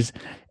 guys, please.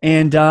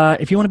 And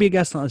if you want to be a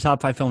guest on the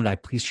Top 5 Film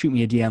Dive, please shoot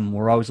me a DM.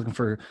 We're always looking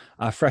for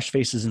fresh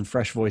faces and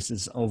fresh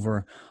voices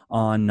over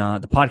on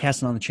the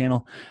podcast and on the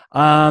channel.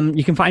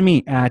 You can find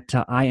me at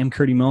I am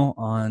Curdy Mo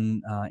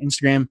on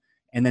Instagram,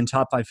 and then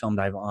Top 5 Film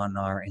Dive on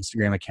our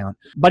Instagram account.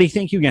 Buddy,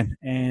 thank you again.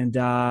 And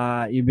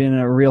you've been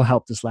a real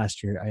help this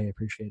last year. I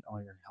appreciate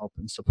all your help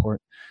and support.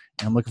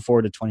 And I'm looking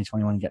forward to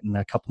 2021, getting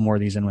a couple more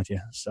of these in with you.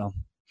 So.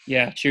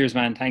 Yeah, cheers,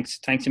 man. Thanks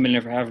a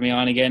million for having me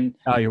on again.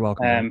 Oh, you're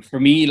welcome. For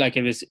me, like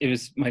it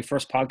was my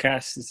first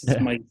podcast. This is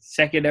my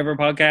second ever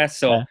podcast,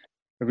 so I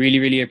really,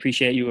 really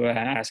appreciate you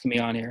asking me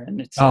on here,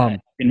 and it's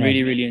been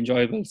really, really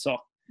enjoyable. So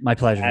my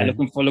pleasure.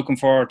 Looking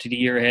forward to the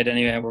year ahead.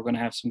 Anyway, we're going to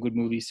have some good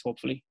movies,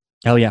 hopefully.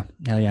 Hell yeah!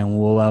 And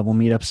we'll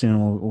meet up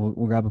soon.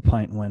 We'll grab a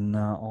pint when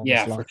all this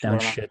lockdown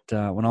shit,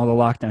 when all the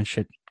lockdown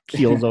shit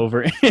keels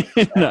over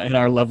in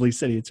our lovely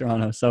city of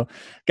Toronto. So,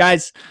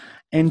 guys,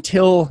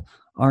 until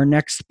our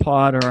next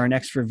pod or our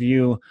next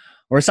review,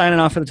 we're signing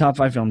off for the Top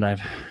 5 Film Dive.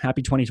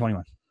 Happy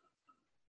 2021.